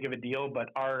that big of a deal, but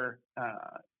our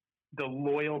the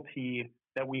loyalty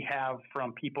that we have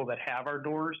from people that have our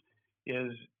doors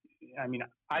is,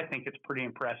 I think it's pretty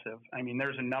impressive.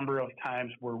 There's a number of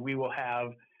times where we will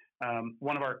have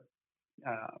one of our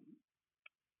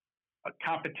a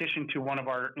competition to one of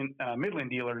our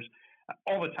Midland dealers.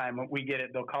 All the time when we get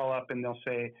it, they'll call up and they'll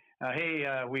say, "Hey,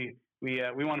 we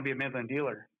want to be a Midland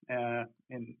dealer. And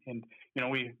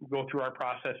we go through our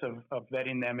process of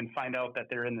vetting them and find out that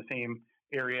they're in the same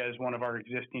area as one of our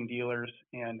existing dealers.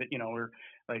 And, we're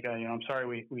like, I'm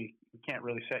sorry, we can't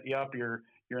really set you up. You're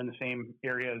in the same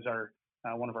area as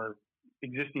one of our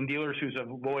existing dealers who's a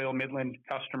loyal Midland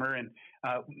customer. And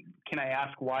can I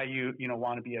ask why you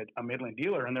want to be a Midland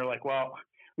dealer? And they're like, well,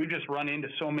 we've just run into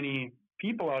so many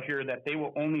people out here that they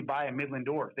will only buy a Midland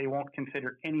door. They won't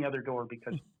consider any other door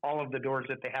because all of the doors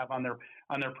that they have on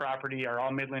their property are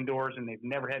all Midland doors, and they've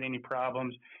never had any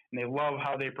problems, and they love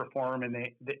how they perform, and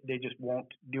they just won't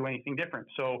do anything different.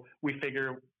 So we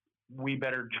figure we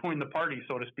better join the party,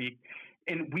 so to speak.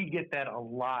 And we get that a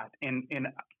lot. And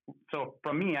so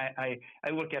from me, I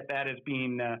look at that as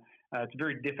being it's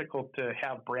very difficult to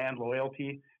have brand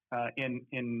loyalty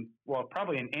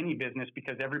probably in any business,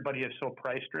 because everybody is so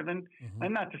price driven. Mm-hmm.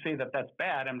 And not to say that that's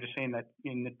bad. I'm just saying that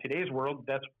in today's world,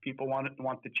 that's people want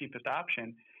the cheapest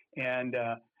option. And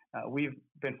we've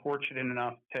been fortunate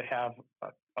enough to have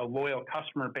a loyal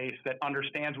customer base that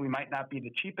understands we might not be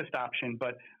the cheapest option,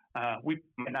 but we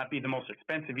might not be the most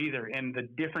expensive either. And the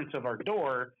difference of our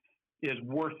door is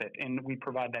worth it, and we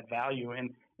provide that value.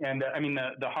 And I mean,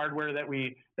 the hardware that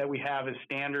we have is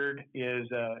standard, is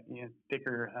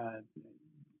thicker.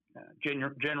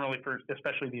 Generally, for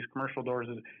especially these commercial doors,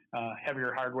 is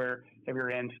heavier hardware, heavier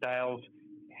end styles,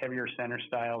 heavier center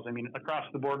styles. I mean, across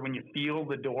the board, when you feel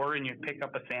the door and you pick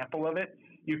up a sample of it,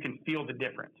 you can feel the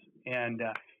difference. And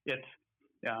it's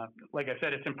like I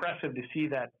said, it's impressive to see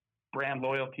that brand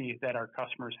loyalty that our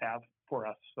customers have for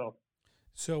us.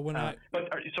 So when our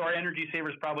Energy Saver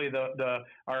is probably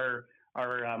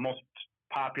our most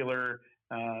popular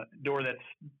door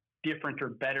that's different or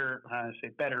better. Say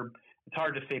better. It's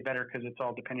hard to say better because it's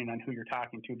all depending on who you're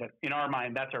talking to. But in our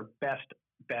mind, that's our best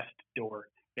door.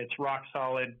 It's rock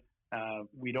solid.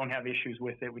 We don't have issues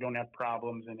with it. We don't have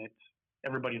problems, and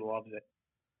everybody loves it.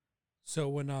 So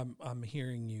when I'm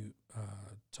hearing you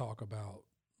talk about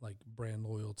like brand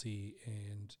loyalty,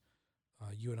 and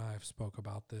you and I have spoke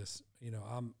about this,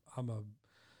 I'm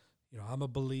a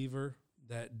believer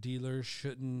that dealers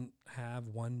shouldn't have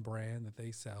one brand that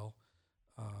they sell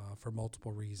for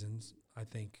multiple reasons. I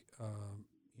think,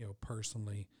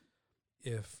 personally,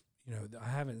 if, I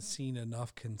haven't seen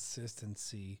enough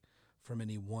consistency from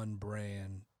any one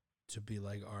brand to be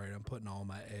like, all right, I'm putting all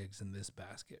my eggs in this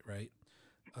basket, right?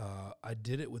 I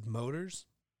did it with motors,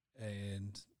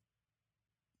 and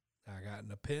I got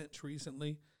in a pinch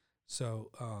recently. So,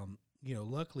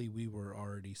 luckily we were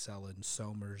already selling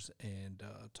Somers and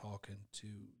talking to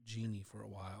Genie for a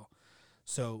while.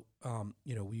 So,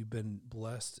 we've been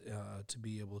blessed to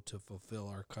be able to fulfill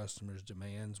our customers'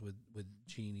 demands with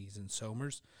Genies and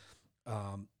Somers.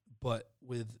 But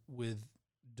with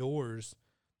doors,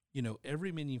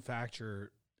 every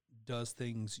manufacturer does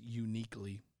things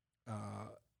uniquely.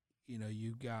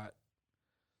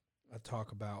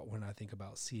 When I think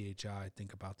about CHI, I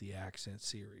think about the Accent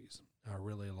series. I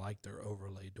really like their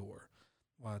overlay door.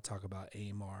 When I talk about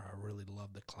Amar, I really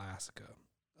love the Classica.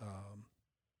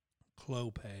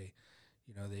 Clopay,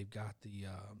 they've got the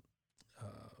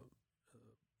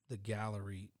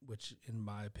Gallery, which in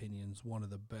my opinion is one of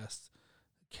the best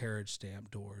carriage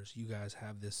stamp doors. You guys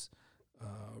have this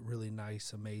really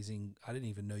nice, amazing. I didn't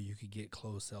even know you could get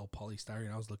closed cell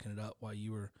polystyrene. I was looking it up while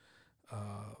you were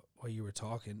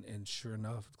talking, and sure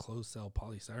enough, closed cell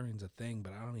polystyrene is a thing,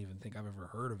 but I don't even think I've ever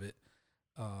heard of it.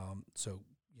 So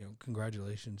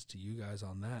congratulations to you guys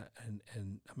on that. And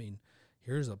I mean,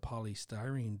 here's a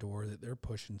polystyrene door that they're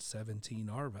pushing 17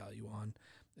 R value on,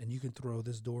 and you can throw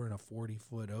this door in a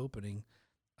 40-foot opening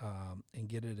and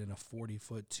get it in a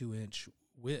 40-foot 2-inch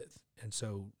width. And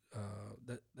so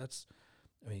that's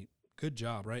good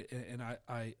job, right? And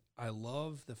I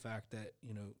love the fact that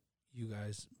you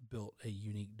guys built a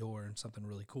unique door and something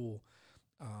really cool.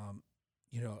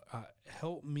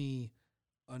 Help me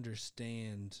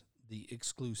understand the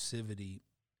exclusivity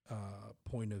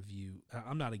point of view.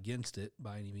 I'm not against it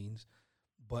by any means,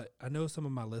 but I know some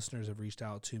of my listeners have reached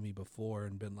out to me before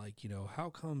and been like, how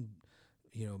come,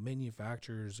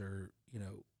 manufacturers are,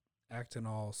 acting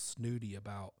all snooty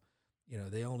about,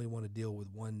 they only want to deal with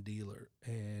one dealer,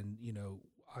 and,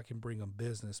 I can bring them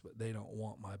business, but they don't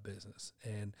want my business.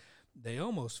 And they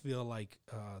almost feel like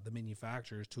the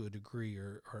manufacturers to a degree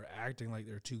are acting like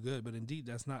they're too good, but indeed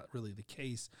that's not really the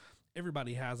case.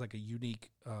 Everybody has like a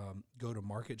unique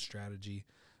go-to-market strategy.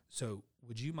 So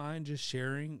would you mind just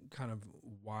sharing kind of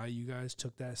why you guys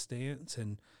took that stance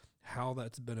and how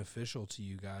that's beneficial to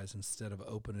you guys instead of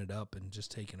opening it up and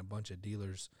just taking a bunch of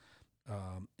dealers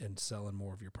and selling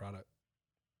more of your product?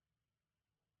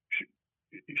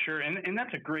 Sure, and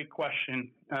that's a great question,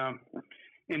 and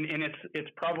it's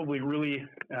probably really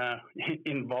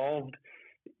involved,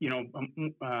 you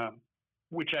know,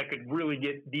 which I could really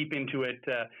get deep into it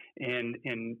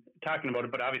in talking about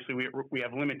it, but obviously we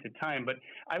have limited time. But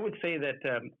I would say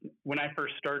that when I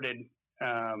first started,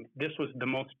 this was the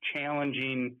most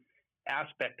challenging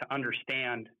aspect to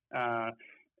understand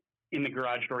in the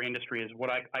garage door industry, is what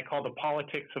I call the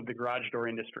politics of the garage door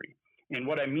industry. And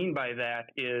what I mean by that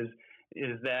is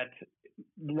that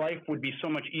life would be so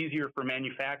much easier for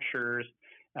manufacturers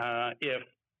if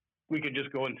we could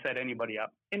just go and set anybody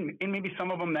up. And maybe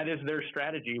some of them, that is their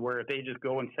strategy, where they just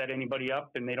go and set anybody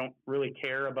up and they don't really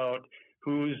care about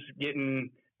who's getting,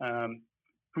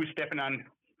 who's stepping on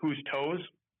whose toes.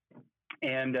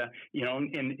 And, you know,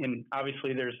 and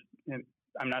obviously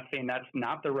I'm not saying that's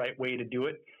not the right way to do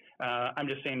it. I'm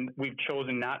just saying we've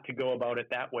chosen not to go about it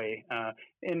that way.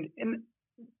 And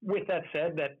with that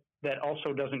said, that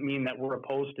also doesn't mean that we're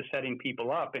opposed to setting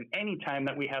people up. And any time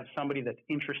that we have somebody that's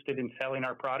interested in selling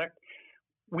our product,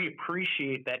 we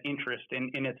appreciate that interest.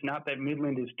 And it's not that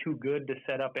Midland is too good to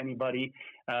set up anybody.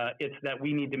 It's that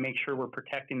we need to make sure we're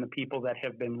protecting the people that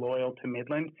have been loyal to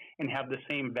Midland and have the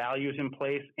same values in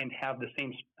place and have the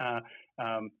same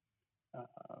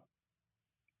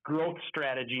growth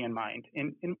strategy in mind.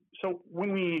 And so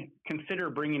when we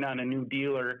consider bringing on a new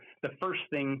dealer, the first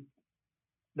thing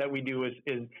that we do is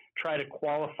try to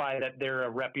qualify that they're a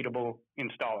reputable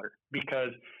installer,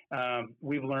 because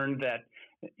we've learned that,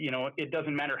 you know, it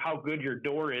doesn't matter how good your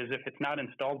door is, if it's not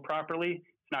installed properly,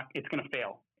 it's going to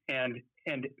fail. And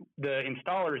the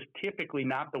installer is typically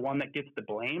not the one that gets the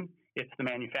blame, it's the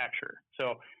manufacturer.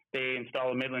 So they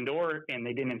install a Midland door and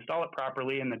they didn't install it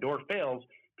properly and the door fails.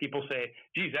 People say,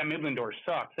 geez, that Midland door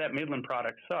sucks, that Midland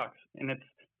product sucks. And it's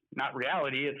not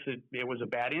reality, it was a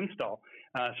bad install.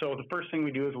 So the first thing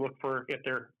we do is look for if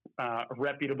they're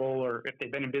reputable or if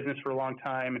they've been in business for a long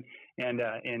time. And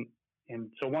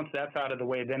so once that's out of the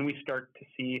way, then we start to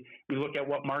see, we look at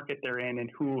what market they're in and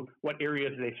what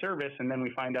areas they service. And then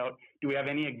we find out, do we have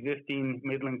any existing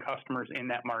Midland customers in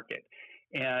that market?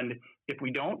 And if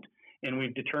we don't, and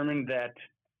we've determined that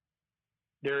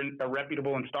they're a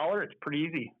reputable installer, it's pretty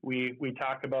easy. We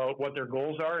talk about what their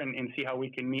goals are and see how we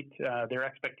can meet their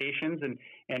expectations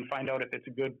and find out if it's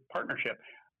a good partnership.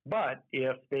 But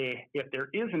if there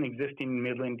is an existing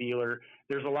Midland dealer,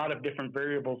 there's a lot of different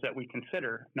variables that we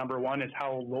consider. Number one is,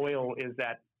 how loyal is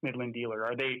that Midland dealer?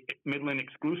 Are they Midland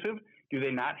exclusive? Do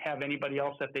they not have anybody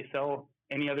else that they sell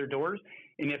any other doors?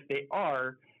 And if they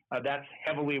are, that's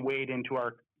heavily weighed into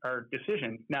our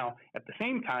decision. Now, at the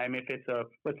same time, if it's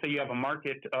let's say you have a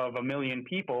market of 1 million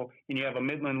people and you have a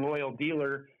Midland loyal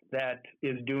dealer that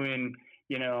is doing,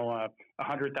 you know,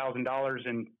 $100,000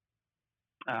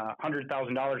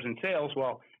 in sales,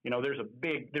 well, you know, there's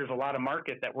a lot of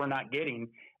market that we're not getting,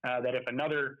 that if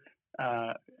another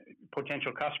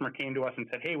potential customer came to us and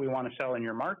said, hey, we want to sell in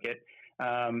your market,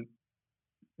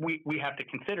 we have to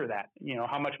consider that. You know,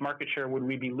 how much market share would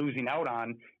we be losing out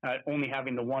on only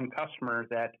having the one customer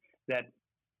that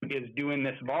is doing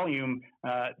this volume,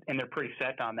 and they're pretty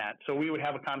set on that. So we would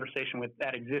have a conversation with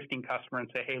that existing customer and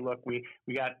say, hey, look, we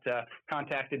got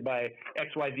contacted by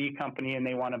XYZ company and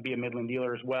they want to be a Midland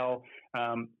dealer as well.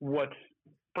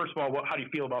 First of all, how do you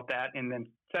feel about that? And then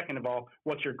second of all,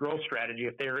 what's your growth strategy?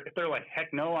 If they're like,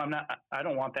 heck no, I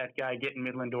don't want that guy getting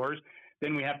Midland doors,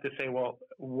 then we have to say, well,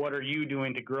 what are you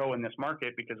doing to grow in this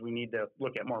market? Because we need to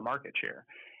look at more market share.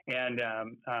 And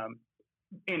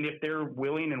if they're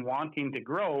willing and wanting to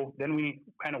grow, then we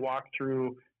kind of walk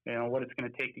through, you know, what it's going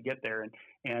to take to get there.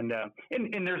 And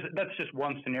that's just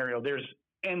one scenario. There's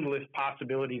endless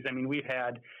possibilities. I mean, we've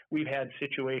had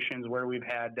situations where we've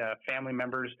had family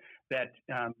members that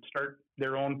start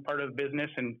their own part of the business,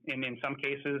 and in some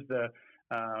cases the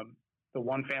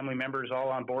one family member is all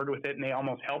on board with it, and they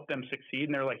almost help them succeed.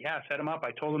 And they're like, yeah, set them up.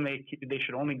 I told them they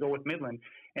should only go with Midland.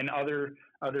 And other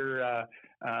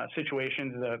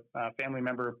situations, the family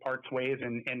member parts ways,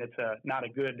 and it's not a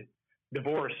good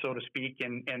divorce, so to speak.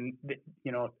 And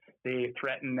you know, they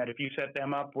threaten that if you set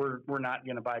them up, we're not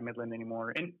going to buy Midland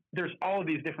anymore. And there's all of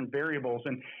these different variables,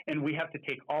 and we have to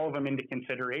take all of them into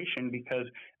consideration, because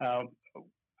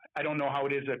I don't know how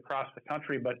it is across the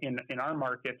country, but in our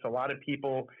markets, a lot of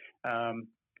people,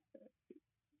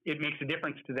 it makes a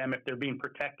difference to them if they're being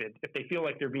protected, if they feel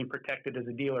like they're being protected as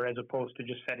a dealer, as opposed to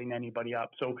just setting anybody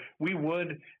up. So we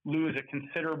would lose a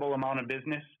considerable amount of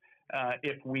business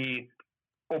if we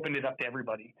opened it up to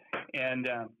everybody. And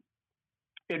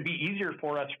it'd be easier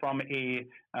for us from a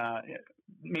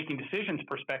making decisions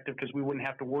perspective, because we wouldn't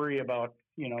have to worry about,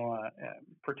 you know,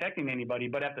 protecting anybody.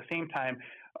 But at the same time,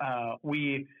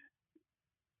 we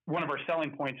one of our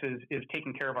selling points is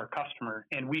taking care of our customer,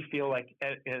 and we feel like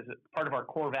as part of our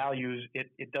core values,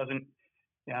 it doesn't.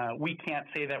 We can't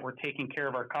say that we're taking care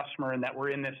of our customer and that we're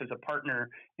in this as a partner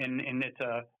and it's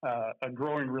a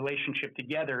growing relationship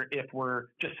together if we're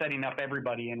just setting up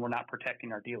everybody and we're not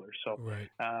protecting our dealers. So, Right.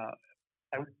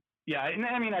 and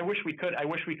I mean, I wish we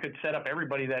could set up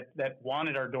everybody that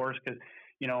wanted our doors because,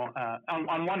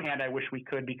 on one hand, I wish we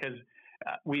could because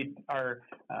we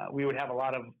would have a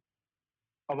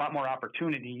lot more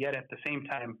opportunity. Yet at the same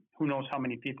time, who knows how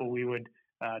many people we would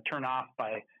turn off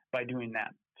by doing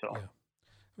that. So. Yeah.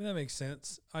 I mean, that makes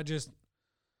sense. I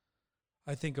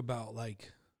think about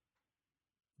like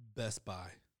Best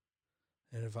Buy.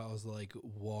 And if I was like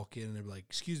walk in and they'd be like,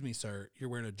 "Excuse me, sir, you're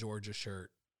wearing a Georgia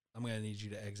shirt. I'm going to need you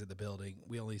to exit the building.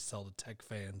 We only sell to tech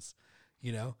fans,"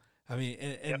 I mean,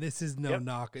 and this is no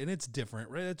knock, and it's different,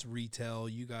 right? It's retail.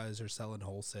 You guys are selling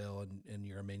wholesale and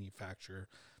you're a manufacturer.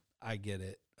 I get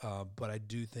it. But I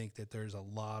do think that there's a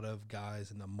lot of guys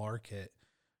in the market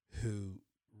who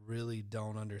really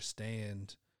don't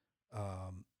understand,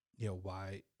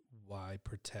 why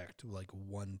protect like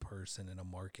one person in a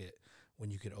market when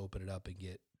you could open it up and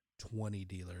get 20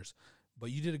 dealers.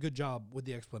 But you did a good job with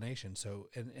the explanation. So,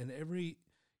 and every,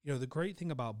 the great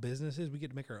thing about business is we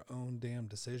get to make our own damn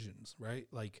decisions, right?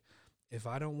 Like if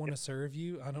I don't want to serve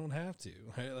you, I don't have to,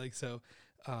 right? Like, so,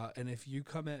 and if you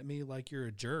come at me like you're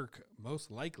a jerk,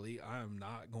 most likely I'm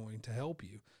not going to help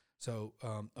you. So,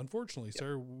 unfortunately,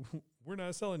 sir, we're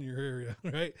not selling your area,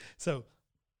 right? So,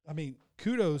 I mean,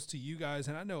 kudos to you guys.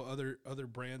 And I know other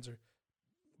brands are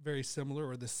very similar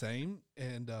or the same.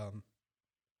 And,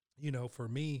 for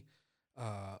me,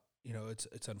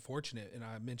 it's unfortunate. And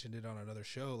I mentioned it on another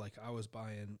show. Like I was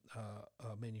buying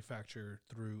a manufacturer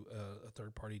through a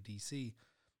third party DC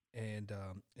and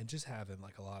just having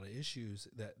like a lot of issues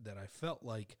that I felt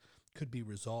like could be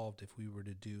resolved if we were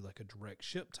to do like a direct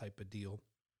ship type of deal.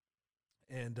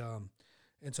 And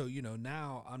so,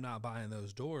 now I'm not buying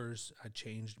those doors. I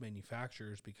changed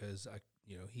manufacturers because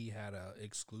he had a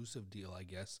exclusive deal, I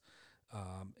guess.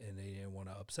 And they didn't want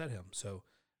to upset him. So,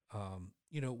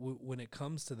 when it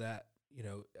comes to that,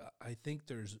 I think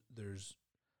there's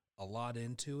a lot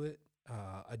into it.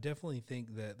 I definitely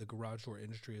think that the garage door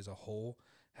industry as a whole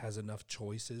has enough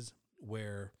choices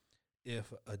where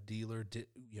if a dealer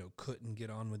couldn't get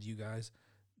on with you guys,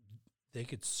 they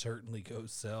could certainly go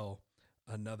sell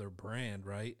another brand,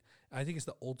 right? I think it's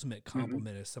the ultimate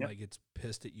compliment if somebody gets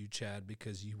pissed at you, Chad,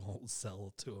 because you won't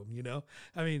sell to them,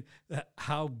 I mean,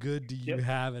 how good do you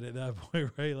have it at that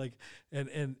point, right? Like,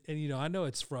 and I know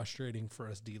it's frustrating for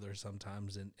us dealers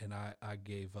sometimes, and I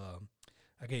gave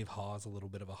Haas a little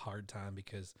bit of a hard time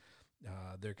because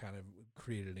they're kind of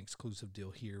created an exclusive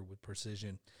deal here with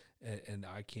Precision, and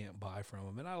I can't buy from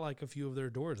them. And I like a few of their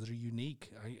doors that are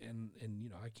unique,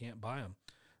 I can't buy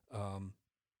them.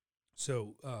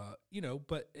 So,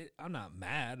 but I'm not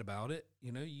mad about it.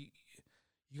 You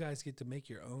guys get to make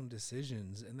your own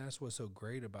decisions, and that's what's so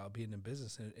great about being in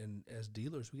business. And as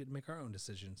dealers, we get to make our own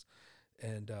decisions.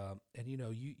 And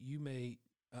you may,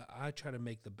 I try to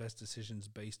make the best decisions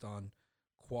based on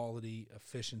quality,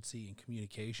 efficiency, and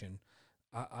communication.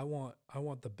 I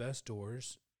want the best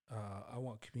doors. I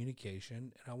want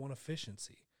communication, and I want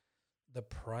efficiency. The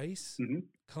price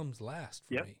comes last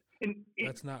for me. And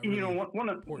that's not really one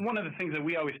of the things that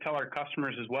we always tell our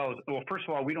customers as well is, well, first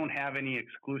of all, we don't have any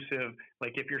exclusive,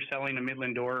 like if you're selling a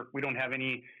Midland door, we don't have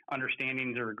any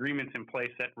understandings or agreements in place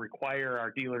that require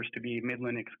our dealers to be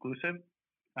Midland exclusive.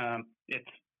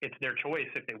 It's their choice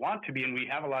if they want to be, and we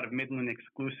have a lot of Midland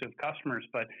exclusive customers,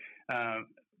 but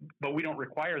we don't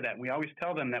require that. We always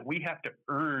tell them that we have to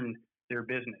earn their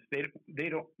business.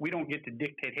 We don't get to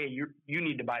dictate, hey, you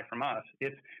need to buy from us.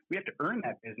 We have to earn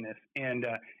that business, and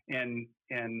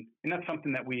that's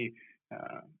something that we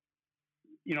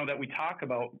that we talk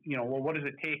about. Well, what does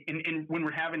it take? And when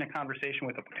we're having a conversation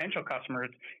with a potential customer,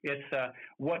 it's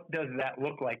what does that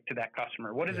look like to that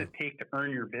customer? What does it take to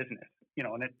earn your business?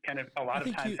 And it kind of a lot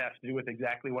of times has to do with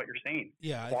exactly what you're saying.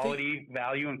 Yeah, quality,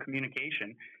 value, and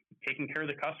communication. Taking care of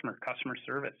the customer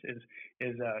service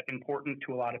is important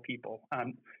to a lot of people.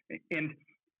 And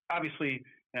obviously,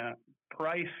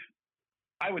 price,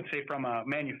 I would say from a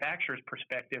manufacturer's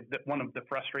perspective, that one of the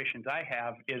frustrations I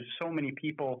have is so many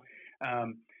people,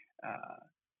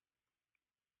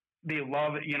 they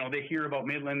love it. They hear about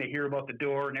Midland, they hear about the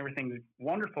door and everything's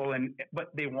wonderful,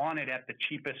 but they want it at the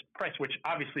cheapest price, which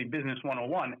obviously business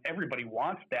 101, everybody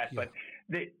wants that, but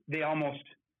they almost,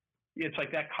 it's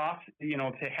like that costs,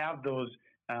 to have those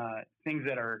things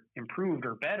that are improved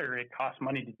or better, it costs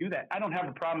money to do that. I don't have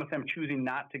a problem with them choosing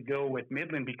not to go with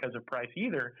Midland because of price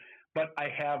either, but I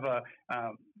have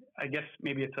I guess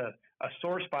maybe it's a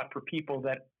sore spot for people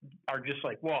that are just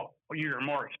like, well, you're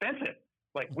more expensive.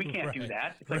 Like, we can't do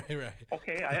that. It's like,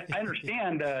 okay, I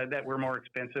understand that we're more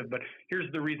expensive, but here's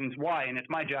the reasons why, and it's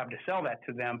my job to sell that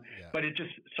to them. Yeah. But it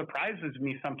just surprises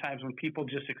me sometimes when people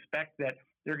just expect that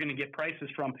they're going to get prices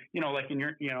from, like in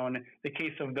the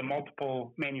case of the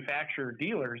multiple manufacturer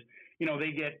dealers,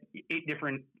 they get 8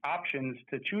 different options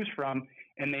to choose from,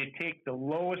 and they take the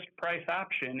lowest price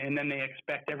option, and then they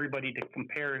expect everybody to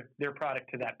compare their product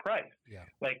to that price. Yeah.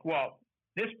 Like, well,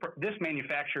 this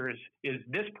manufacturer is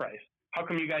this price. How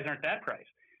come you guys aren't that price?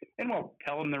 And we'll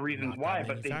tell them the reasons why,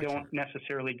 but they don't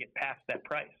necessarily get past that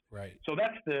price. Right. So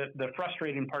that's the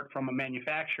frustrating part from a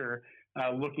manufacturer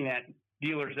looking at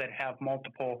dealers that have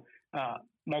multiple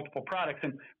products.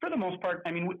 And for the most part,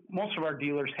 I mean, most of our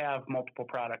dealers have multiple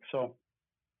products. So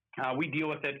we deal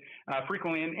with it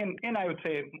frequently. And I would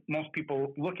say most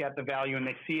people look at the value and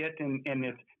they see it and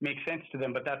it makes sense to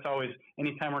them. But that's always,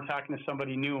 anytime we're talking to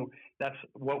somebody new, that's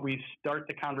what we start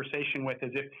the conversation with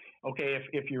is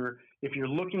if you're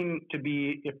looking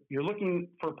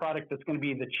for a product that's going to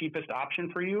be the cheapest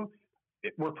option for you,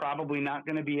 we're probably not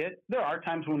going to be it. There are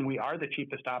times when we are the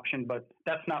cheapest option, but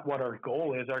that's not what our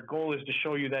goal is. Our goal is to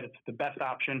show you that it's the best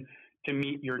option to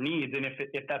meet your needs. And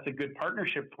if that's a good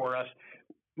partnership for us,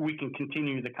 we can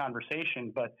continue the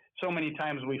conversation. But so many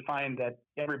times we find that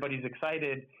everybody's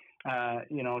excited,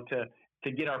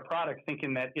 to get our product,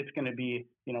 thinking that it's going to be,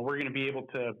 we're going to be able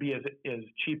to be as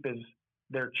cheap as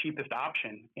their cheapest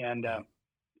option. And,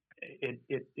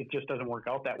 it just doesn't work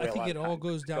out that way. I think it all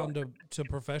goes down to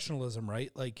professionalism, right?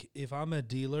 Like if I'm a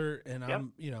dealer and I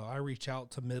reach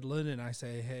out to Midland and I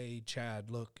say, hey,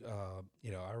 Chad, look,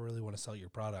 I really want to sell your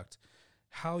product.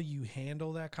 How you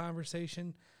handle that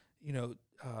conversation,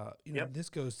 this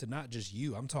goes to not just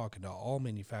you. I'm talking to all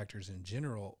manufacturers in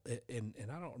general. And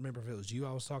I don't remember if it was you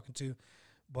I was talking to,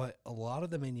 but a lot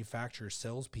of the manufacturer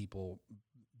salespeople,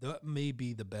 that may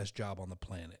be the best job on the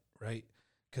planet, right?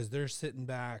 Because they're sitting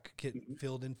back, getting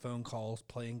filled in phone calls,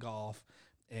 playing golf,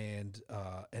 and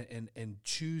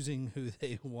choosing who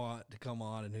they want to come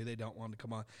on and who they don't want to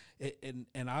come on.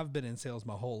 And I've been in sales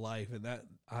my whole life, and that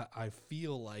I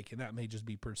feel like, and that may just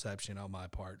be perception on my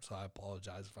part, so I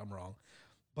apologize if I'm wrong,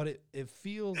 but it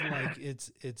feels like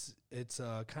it's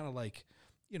kind of like,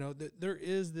 there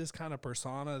is this kind of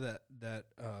persona that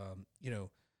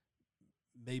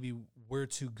maybe we're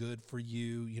too good for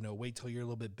you, wait till you're a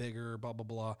little bit bigger, blah, blah,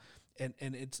 blah. And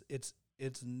it's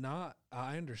not,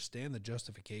 I understand the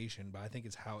justification, but I think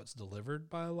it's how it's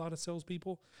delivered by a lot of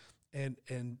salespeople. And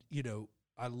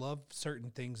I love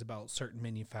certain things about certain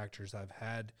manufacturers. I've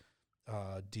had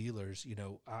dealers,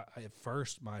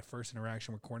 my first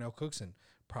interaction with Cornell Cookson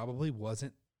probably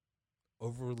wasn't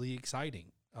overly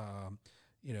exciting.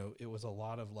 It was a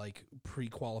lot of like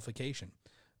pre-qualification,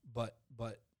 but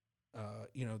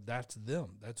that's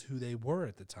them. That's who they were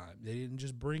at the time. They didn't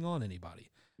just bring on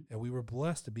anybody, and we were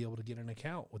blessed to be able to get an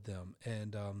account with them.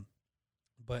 And, I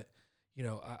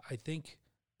think,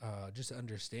 just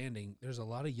understanding there's a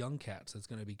lot of young cats that's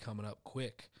going to be coming up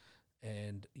quick.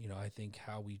 And, I think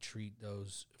how we treat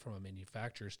those from a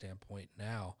manufacturer standpoint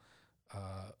now,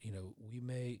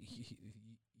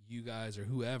 you guys or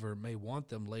whoever may want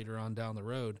them later on down the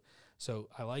road. So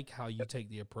I like how you take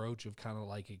the approach of kind of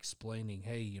like explaining,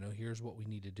 hey, here's what we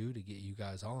need to do to get you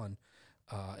guys on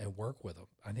and work with them.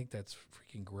 I think that's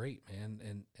freaking great,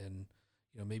 man. And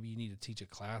maybe you need to teach a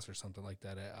class or something like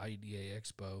that at IDA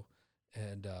Expo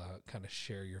and kind of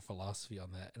share your philosophy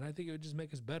on that. And I think it would just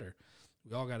make us better.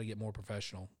 We all got to get more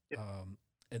professional. Yep.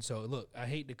 And so, look, I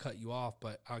hate to cut you off,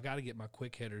 but I got to get my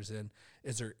quick hitters in.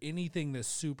 Is there anything that's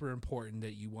super important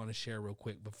that you want to share real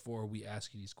quick before we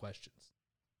ask you these questions?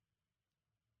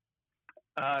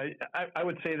 I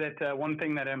would say that one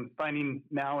thing that I'm finding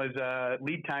now is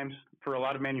lead times for a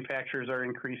lot of manufacturers are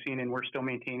increasing, and we're still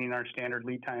maintaining our standard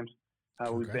lead times.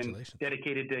 We've been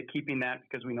dedicated to keeping that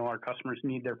because we know our customers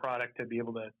need their product to be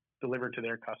able to deliver to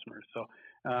their customers. So,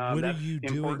 what are you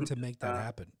doing to make that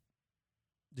happen?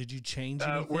 Did you change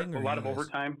anything? A lot of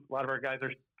overtime. A lot of our guys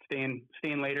are staying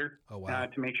later to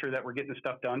make sure that we're getting the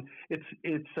stuff done. It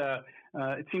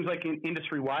seems like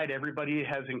industry wide, everybody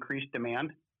has increased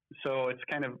demand. So it's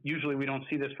kind of, usually we don't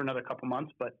see this for another couple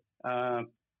months, but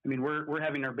we're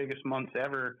having our biggest months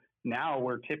ever now,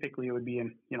 where typically it would be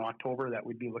in October that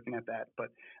we'd be looking at that. But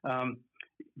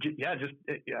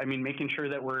making sure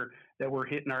that we're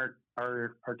hitting our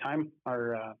time,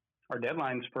 our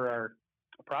deadlines for our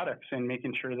products, and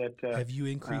making sure that have you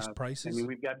increased prices?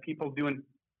 We've got people doing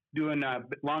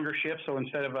longer shifts. So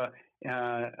instead of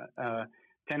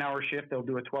 10-hour shift. They'll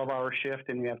do a 12-hour shift,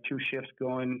 and we have 2 shifts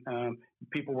going.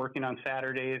 People working on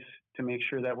Saturdays to make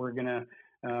sure that we're going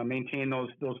to maintain those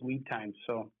lead times.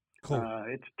 So Cool.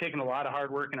 It's taken a lot of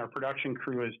hard work, and our production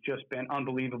crew has just been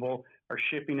unbelievable. Our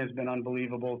shipping has been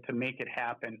unbelievable to make it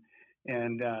happen.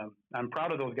 And I'm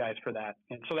proud of those guys for that.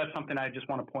 And so that's something I just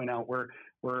want to point out. We're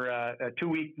a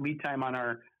 2-week lead time on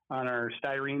our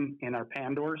styrene and our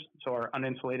pan doors, so our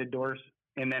uninsulated doors,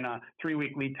 and then a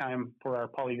 3-week lead time for our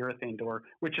polyurethane door,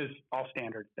 which is all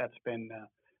standard. That's been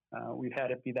we've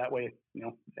had it be that way,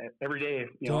 every day.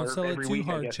 Don't sell it every too week,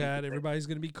 hard, Chad. Everybody's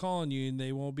going to be calling you, and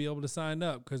they won't be able to sign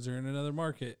up because they're in another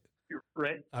market.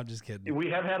 Right. I'm just kidding. We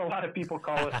have had a lot of people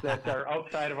call us that are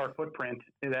outside of our footprint.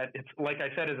 That it's like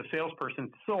I said, as a salesperson,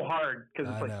 it's so hard because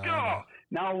it's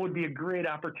now would be a great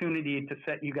opportunity to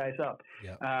set you guys up.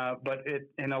 Yep. But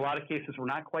in a lot of cases, we're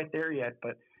not quite there yet.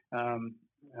 But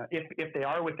if they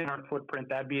are within our footprint,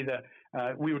 that'd be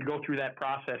we would go through that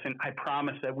process. And I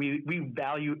promise that we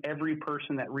value every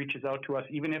person that reaches out to us,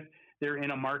 even if they're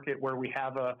in a market where we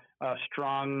have a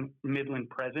strong Midland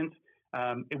presence.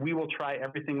 We will try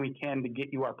everything we can to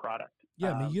get you our product.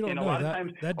 Yeah, I mean, you don't know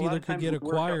that dealer could get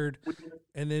acquired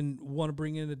and then want to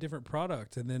bring in a different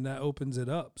product, and then that opens it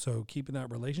up. So keeping that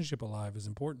relationship alive is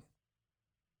important.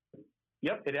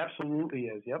 Yep, it absolutely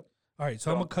is. Yep. All right,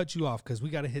 so I'm going to cut you off because we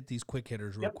got to hit these quick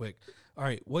hitters real quick. All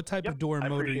right, what type of door and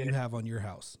motor do you have on your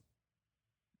house?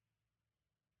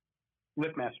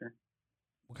 LiftMaster.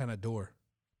 What kind of door?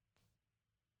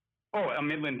 Oh, a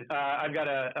Midland. I've got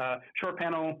a short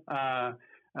panel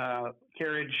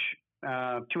carriage,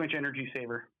 2-inch energy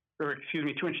saver,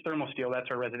 2-inch thermal steel. That's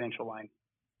our residential line.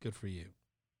 Good for you.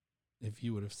 If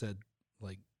you would have said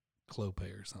like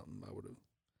Clopay or something, I would have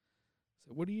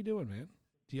said, "What are you doing, man?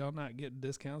 Do y'all not get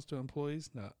discounts to employees?"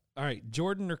 No. All right,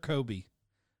 Jordan or Kobe?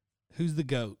 Who's the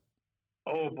GOAT?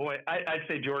 Oh boy, I'd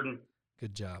say Jordan.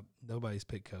 Good job. Nobody's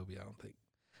picked Kobe, I don't think.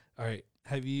 All right.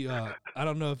 Have you, I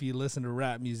don't know if you listened to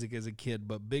rap music as a kid,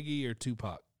 but Biggie or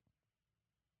Tupac?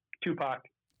 Tupac.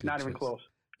 Good not choice. even close.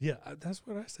 Yeah, that's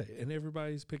what I say. And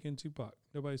everybody's picking Tupac.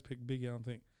 Nobody's picked Biggie, I don't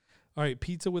think. All right.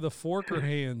 Pizza with a fork or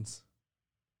hands?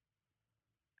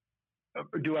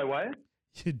 Do I what?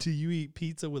 Do you eat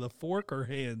pizza with a fork or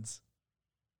hands?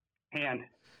 Hand.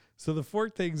 So the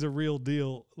fork thing's a real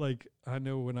deal. Like, I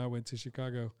know when I went to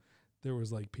Chicago, there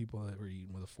was like people that were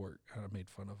eating with a fork. I made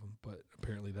fun of them, but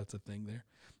apparently that's a thing there.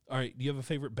 All right. Do you have a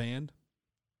favorite band?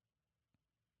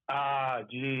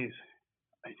 Geez.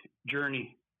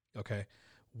 Journey. Okay.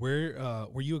 Where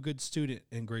were you a good student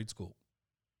in grade school?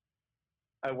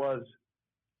 I was.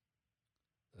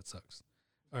 That sucks.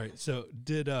 All right. So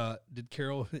did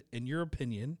Carol, in your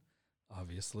opinion,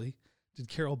 obviously, did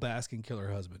Carol Baskin kill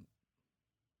her husband?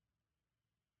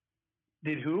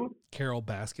 Did who? Carol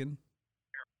Baskin.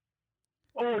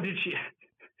 Oh, did she?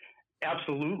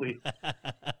 Absolutely.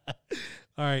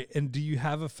 All right. And do you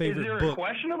have a favorite book? Is there a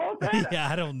question about that? Yeah,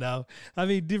 I don't know. I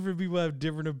mean, different people have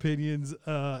different opinions.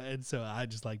 And so I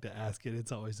just like to ask it.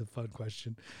 It's always a fun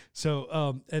question.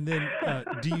 So, and then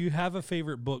do you have a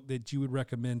favorite book that you would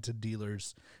recommend to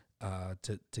dealers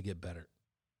to get better?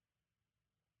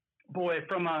 Boy,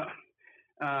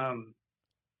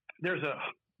 there's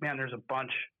a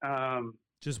bunch.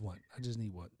 Just one. I just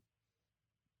need one.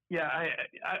 Yeah,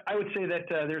 I would say that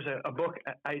there's a book.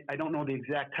 I don't know the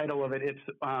exact title of it. It's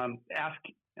ask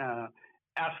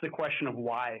the question of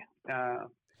why.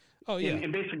 Oh yeah.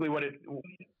 And basically what it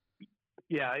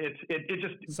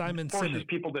just Simon forces Sinek.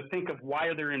 people to think of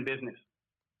why they're in business.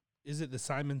 Is it the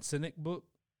Simon Sinek book?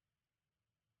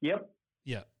 Yep.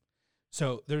 Yeah.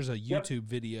 So there's a YouTube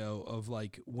video of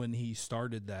like when he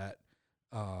started that,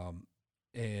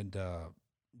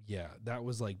 yeah, that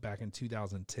was like back in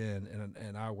 2010,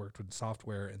 and I worked with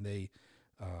software, and we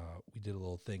did a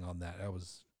little thing on that. That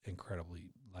was incredibly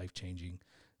life-changing,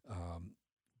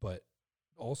 but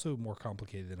also more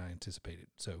complicated than I anticipated.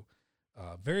 So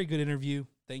very good interview.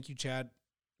 Thank you, Chad.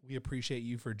 We appreciate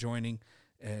you for joining,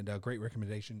 and a great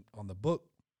recommendation on the book.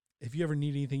 If you ever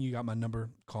need anything, you got my number.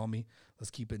 Call me.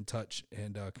 Let's keep in touch,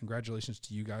 and congratulations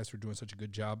to you guys for doing such a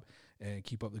good job, and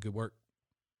keep up the good work.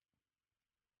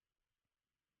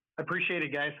 Appreciate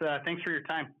it, guys. Thanks for your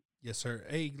time. Yes, sir.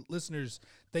 Hey, listeners,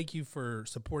 thank you for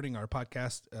supporting our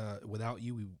podcast. Without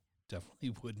you, we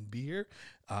definitely wouldn't be here.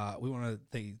 We want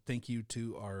to thank you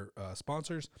to our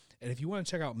sponsors. And if you want to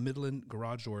check out Midland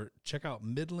Garage Door, check out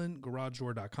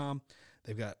midlandgaragedoor.com.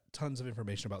 They've got tons of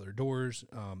information about their doors.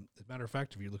 As a matter of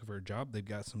fact, if you're looking for a job, they've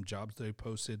got some jobs they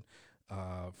posted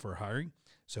for hiring.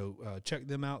 So check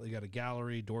them out. They got a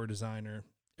gallery, door designer,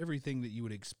 everything that you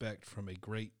would expect from a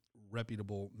great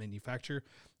reputable manufacturer,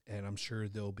 and I'm sure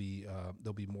they'll be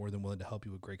more than willing to help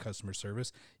you with great customer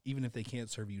service. Even if they can't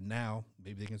serve you now,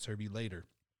 maybe they can serve you later.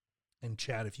 And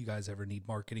Chad, if you guys ever need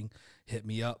marketing, hit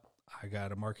me up. I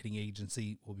got a marketing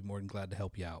agency. We'll be more than glad to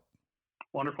help you out.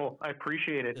 Wonderful. I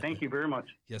appreciate it. Thank you very much.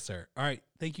 Yes, sir. All right.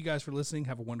 Thank you guys for listening.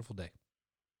 Have a wonderful day.